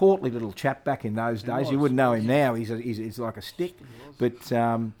a portly little chap back in those days. You wouldn't know him now. He's like a stick. But,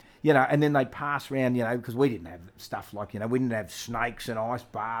 and then they'd pass around, because we didn't have stuff like, we didn't have snakes and ice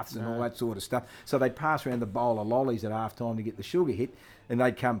baths and all that sort of stuff. So they'd pass around the bowl of lollies at half time to get the sugar hit, and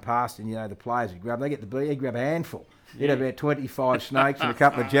they'd come past and, the players would he'd grab a handful. He'd have about 25 snakes and a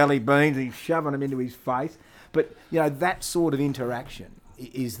couple of jelly beans, and he's shoving them into his face. But, that sort of interaction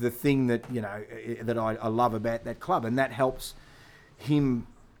is the thing that that I love about that club, and that helps him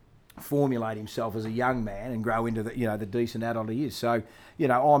formulate himself as a young man and grow into the decent adult he is. So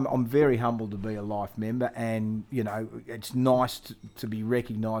I'm very humbled to be a life member, and it's nice to be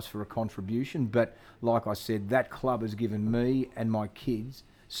recognised for a contribution. But like I said, that club has given me and my kids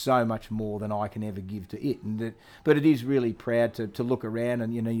so much more than I can ever give to it. But it is really proud to look around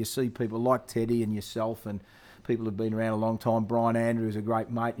and you see people like Teddy and yourself and people who've been around a long time. Brian Andrew is a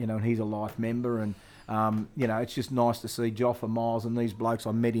great mate, and he's a life member. And, it's just nice to see Joffa Miles and these blokes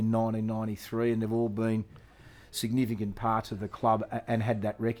I met in 1993, and they've all been significant parts of the club and had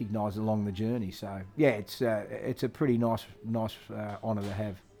that recognised along the journey. So, yeah, it's a pretty nice honour to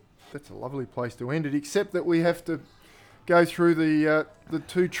have. That's a lovely place to end it, except that we have to go through the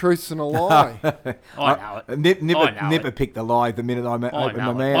two truths and a lie. I know it. Nipper picked the lie the minute I opened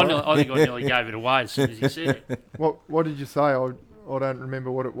my mouth. I think I nearly gave it away as soon as he said it. What did you say? I don't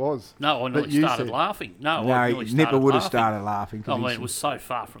remember what it was. No, I nearly started laughing. Nipper would have started laughing. It was so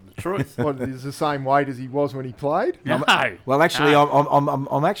far from the truth. What, is the same weight as he was when he played? No. Well, actually, no.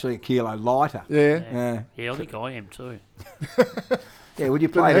 I'm actually a kilo lighter. Yeah. Yeah, I think I am too. Yeah, well, you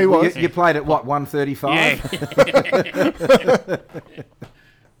played at what, 135?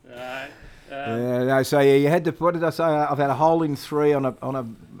 So you had to. What did I say? I've had a hole in 3 on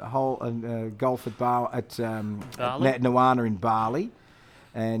a hole in golf at Nuana in Bali,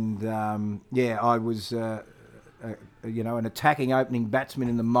 and I was an attacking opening batsman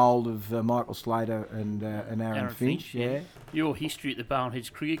in the mould of Michael Slater and Aaron Finch. Yeah. Your history at the Barwon Heads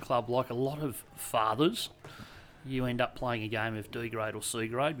Cricket Club, like a lot of fathers, you end up playing a game of D grade or C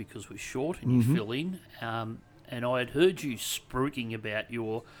grade because we're short and you fill in. And I had heard you spruiking about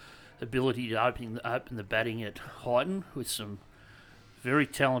your ability to open the batting at Highton with some very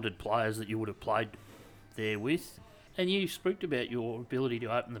talented players that you would have played there with. And you spooked about your ability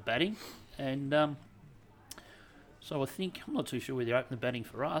to open the batting. And so I think, I'm not too sure whether you opened the batting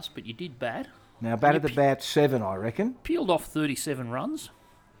for us, but you did bat. Now, batted about 7, I reckon. Peeled off 37 runs.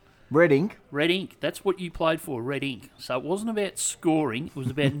 Red ink. Red ink. That's what you played for, red ink. So it wasn't about scoring. It was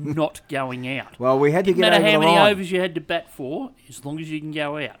about not going out. Well, we had to get over the line. No matter how many overs you had to bat for, as long as you can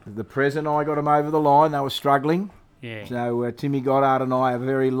go out. The President and I got them over the line. They were struggling. Yeah. So Timmy Goddard and I, a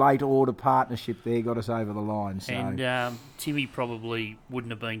very late order partnership there, got us over the line. So. And Timmy probably wouldn't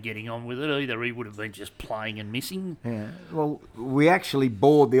have been getting on with it either. He would have been just playing and missing. Yeah. Well, we actually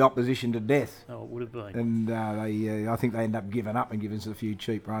bored the opposition to death. Oh, it would have been. And I think they ended up giving up and giving us a few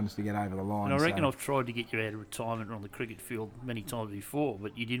cheap runs to get over the line. And I reckon I've tried to get you out of retirement on the cricket field many times before,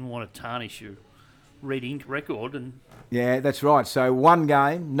 but you didn't want to tarnish your red ink record. And yeah, that's right. So one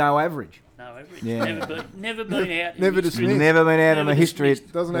game, no average. No average. Yeah. Never been out. Never dismissed. Never been out in the history.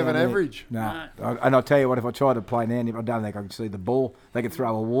 It doesn't have an average. No. And I'll tell you what, if I tried to play now, I don't think I could see the ball. They could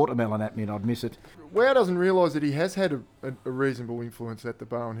throw a watermelon at me and I'd miss it. Ware doesn't realise that he has had a reasonable influence at the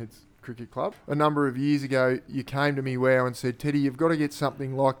Barwon Heads Cricket Club. A number of years ago, you came to me, Ware, and said, Teddy, you've got to get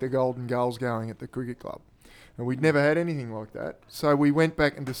something like the Golden Goals going at the cricket club. And we'd never had anything like that. So we went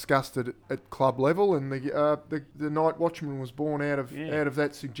back and discussed it at club level, and the night watchman was born out of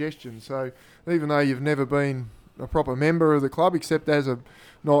that suggestion. So even though you've never been a proper member of the club, except as a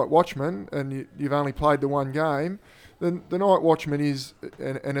night watchman, and you've only played the one game, the night watchman is,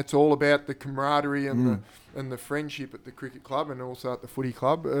 and it's all about the camaraderie and the friendship at the cricket club and also at the footy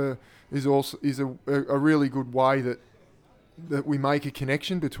club, is a really good way that we make a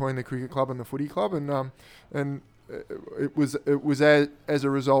connection between the cricket club and the footy club, and it was as a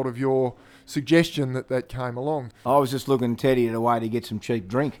result of your suggestion that came along. I was just looking, Teddy, at a way to get some cheap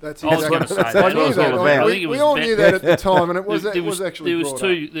drink. I was going to say that. what it was all about. We all knew that at the time, and it was actually brought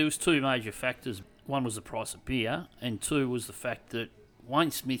up. There was two major factors. One was the price of beer, and two was the fact that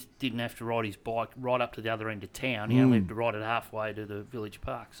Wayne Smith didn't have to ride his bike right up to the other end of town. He only had to ride it halfway to the village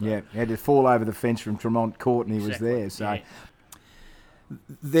park. So. Yeah, he had to fall over the fence from Tremont Court, and he was there. So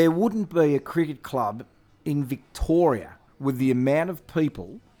there wouldn't be a cricket club in Victoria with the amount of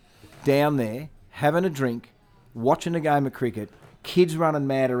people down there having a drink, watching a game of cricket, kids running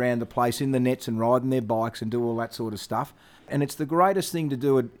mad around the place in the nets and riding their bikes and do all that sort of stuff. And it's the greatest thing to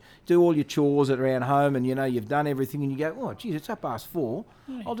do all your chores around home, and you've done everything, and you go, oh geez, it's 4:30.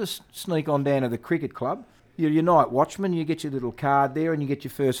 I'll just sneak on down to the cricket club. You're your night watchman, you get your little card there, and you get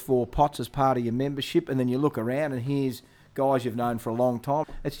your first 4 pots as part of your membership, and then you look around and here's guys you've known for a long time.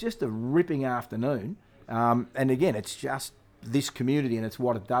 It's just a ripping afternoon. And again, it's just this community, and it's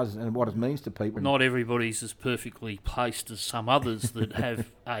what it does and what it means to people. Not everybody's as perfectly placed as some others that have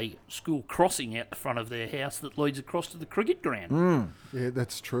a school crossing out the front of their house that leads across to the cricket ground. Yeah,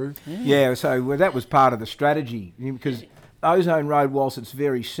 that's true. Yeah, so that was part of the strategy, because Ozone Road, whilst it's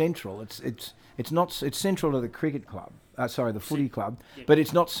very central, it's central to the cricket club. The footy club, but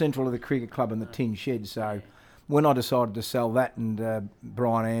it's not central to the cricket club and the tin shed. So when I decided to sell that, and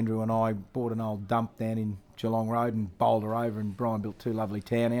Brian Andrew and I bought an old dump down in Geelong Road and bowled her over, and Brian built 2 lovely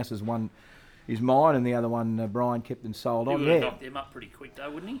townhouses. One is mine, and the other one Brian kept and sold on. You would have knocked them up pretty quick,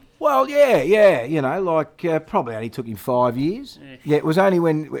 though, wouldn't he? Well, yeah. Probably only took him 5 years. Yeah, it was only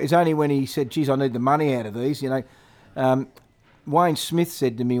when he said, "Geez, I need the money out of these." Wayne Smith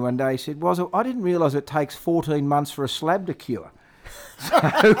said to me one day, he said, I didn't realise it takes 14 months for a slab to cure. So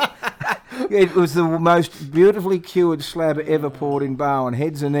it was the most beautifully cured slab ever poured in Bowen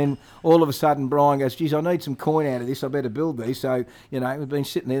Heads, and then all of a sudden Brian goes, geez, I need some coin out of this, I better build these. So, we've been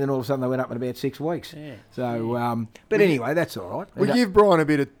sitting there, then all of a sudden they went up in about 6 weeks. Yeah. So, but anyway, that's all right. We give Brian a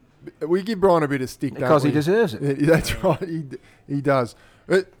bit of stick, because he deserves it. That's right, he does.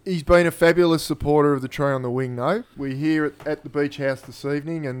 He's been a fabulous supporter of the Tree on the Wing, though. We're here at the Beach House this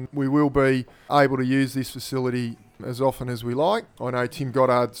evening, and we will be able to use this facility as often as we like. I know Tim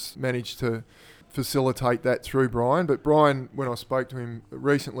Goddard's managed to facilitate that through Brian, but Brian, when I spoke to him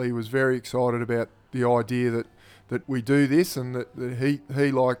recently, was very excited about the idea that we do this, and that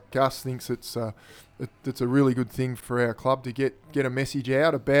he like us, thinks it's a really good thing for our club to get a message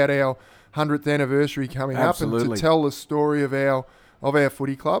out about our 100th anniversary coming Absolutely. up, and to tell the story of our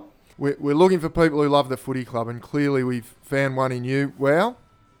footy club. We're looking for people who love the footy club, and clearly we've found one in you. Wow,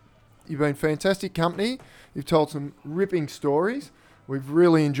 you've been fantastic company. You've told some ripping stories. We've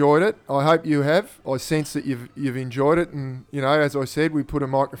really enjoyed it. I hope you have. I sense that you've enjoyed it, and as I said, we put a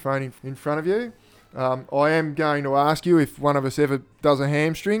microphone in front of you. I am going to ask you, if one of us ever does a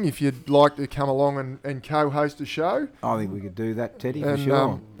hamstring, if you'd like to come along and co-host a show. I think we could do that, Teddy, for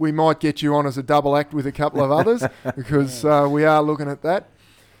sure. We might get you on as a double act with a couple of others, because we are looking at that.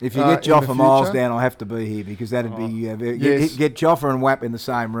 If you get Joffa Miles down, I'll have to be here, because that'd be yes. Get Joffa and Wap in the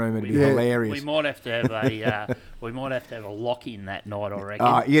same room. It'd be hilarious. We might have to have a lock in that night, I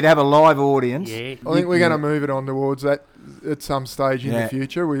reckon. You'd have a live audience. Yeah. I think we're going to move it on towards that at some stage in the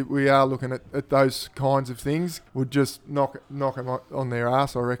future. We are looking at those kinds of things. We'll just knock them on their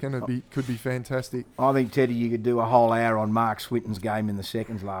arse, I reckon. Could be fantastic. I think, Teddy, you could do a whole hour on Mark Swinton's game in the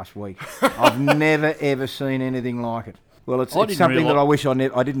seconds last week. I've never, ever seen anything like it. Well, it's something that I wish I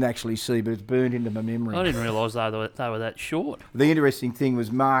didn't actually see, but it's burned into my memory. I didn't realise they were that short. The interesting thing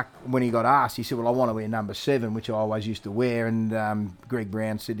was Mark, when he got asked, he said, well, I want to wear number 7, which I always used to wear. And Greg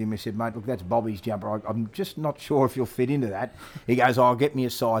Brown said to him, he said, mate, look, that's Bobby's jumper. I'm just not sure if you'll fit into that. He goes, oh, get me a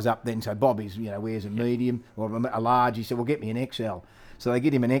size up then. So Bobby's, wears a medium or a large. He said, well, get me an XL. So they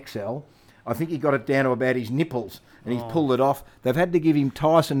get him an XL. I think he got it down to about his nipples, and he's pulled it off. They've had to give him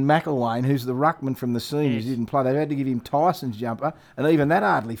Tyson McElwain, who's the ruckman from the seniors, didn't play. They've had to give him Tyson's jumper, and even that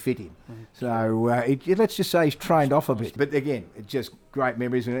hardly fit him. So let's just say he's trained off a bit. But again, it's just great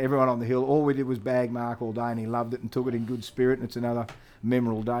memories. And everyone on the hill, all we did was bag Mark all day, and he loved it and took it in good spirit, and it's another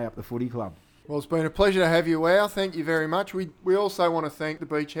memorable day up the footy club. Well, it's been a pleasure to have you, Wow. Thank you very much. We also want to thank the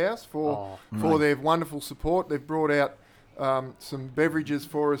Beach House for their wonderful support. They've brought out some beverages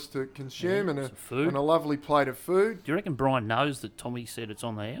for us to consume and a lovely plate of food. Do you reckon Brian knows that Tommy said it's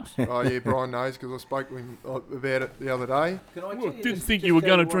on the house? Oh, yeah, Brian knows because I spoke to him about it the other day. Didn't think you were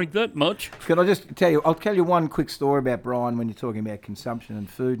going to drink that much. Can I just tell you, I'll tell you one quick story about Brian when you're talking about consumption and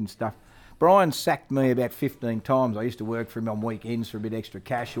food and stuff. Brian sacked me about 15 times. I used to work for him on weekends for a bit extra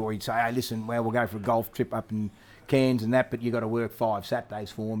cash, or he'd say, hey, listen, well, we'll go for a golf trip up in Cairns and that, but you got to work 5 Saturdays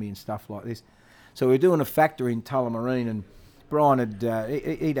for me and stuff like this. So we were doing a factory in Tullamarine, and Brian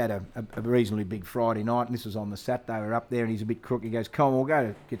he'd had a reasonably big Friday night, and this was on the Saturday. We're up there, and he's a bit crook. He goes, come on, we'll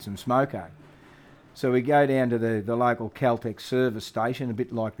go get some smoko. So we go down to the local Caltex service station, a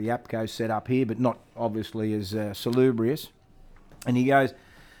bit like the APCO set up here, but not obviously as salubrious. And he goes,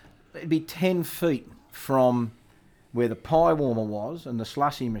 it'd be 10 feet from where the pie warmer was and the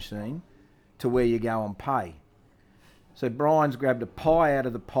slushy machine to where you go and pay. So Brian's grabbed a pie out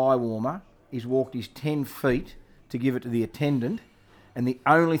of the pie warmer. He's walked his 10 feet to give it to the attendant, and the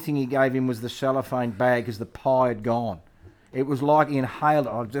only thing he gave him was the cellophane bag because the pie had gone. It was like he inhaled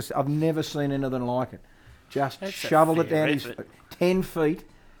it. I've never seen anything like it. Just shoveled it down his 10 feet,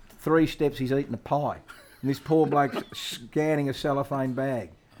 3 steps, he's eating a pie. And this poor bloke scanning a cellophane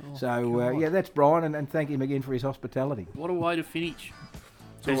bag. So, that's Brian, and thank him again for his hospitality. What a way to finish.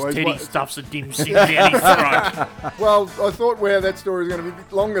 As Teddy stuffs a dim sink down his throat. Well, I thought, that story was going to be a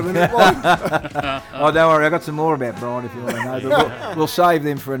bit longer than it was. Oh, don't worry, I've got some more about Brian if you want to know. But we'll save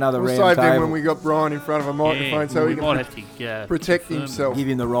them for another round table. We'll save them when we got Brian in front of a microphone so he can protect himself. Give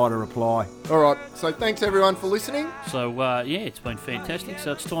him the right to reply. All right, so thanks everyone for listening. So, it's been fantastic.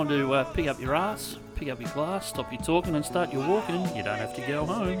 So it's time to pick up your ass, pick up your glass, stop your talking and start your walking. You don't have to go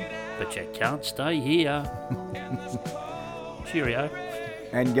home, but you can't stay here. Cheerio.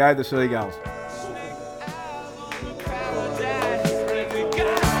 And go the Seagulls.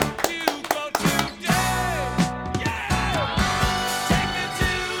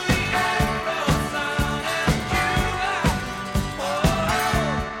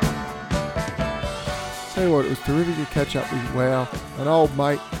 Tell you what, it was terrific to catch up with Wow, an old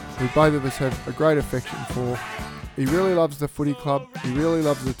mate who both of us have a great affection for. He really loves the footy club, he really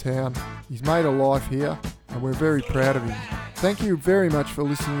loves the town, he's made a life here, and we're very proud of him. Thank you very much for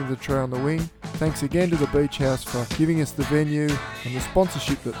listening to the Tray on the Wing. Thanks again to the Beach House for giving us the venue and the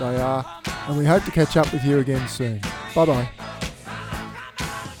sponsorship that they are, and we hope to catch up with you again soon. Bye-bye.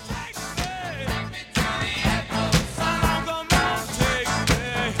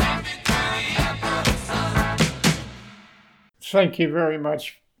 Thank you very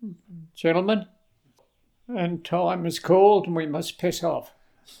much, gentlemen. And time is called and we must piss off.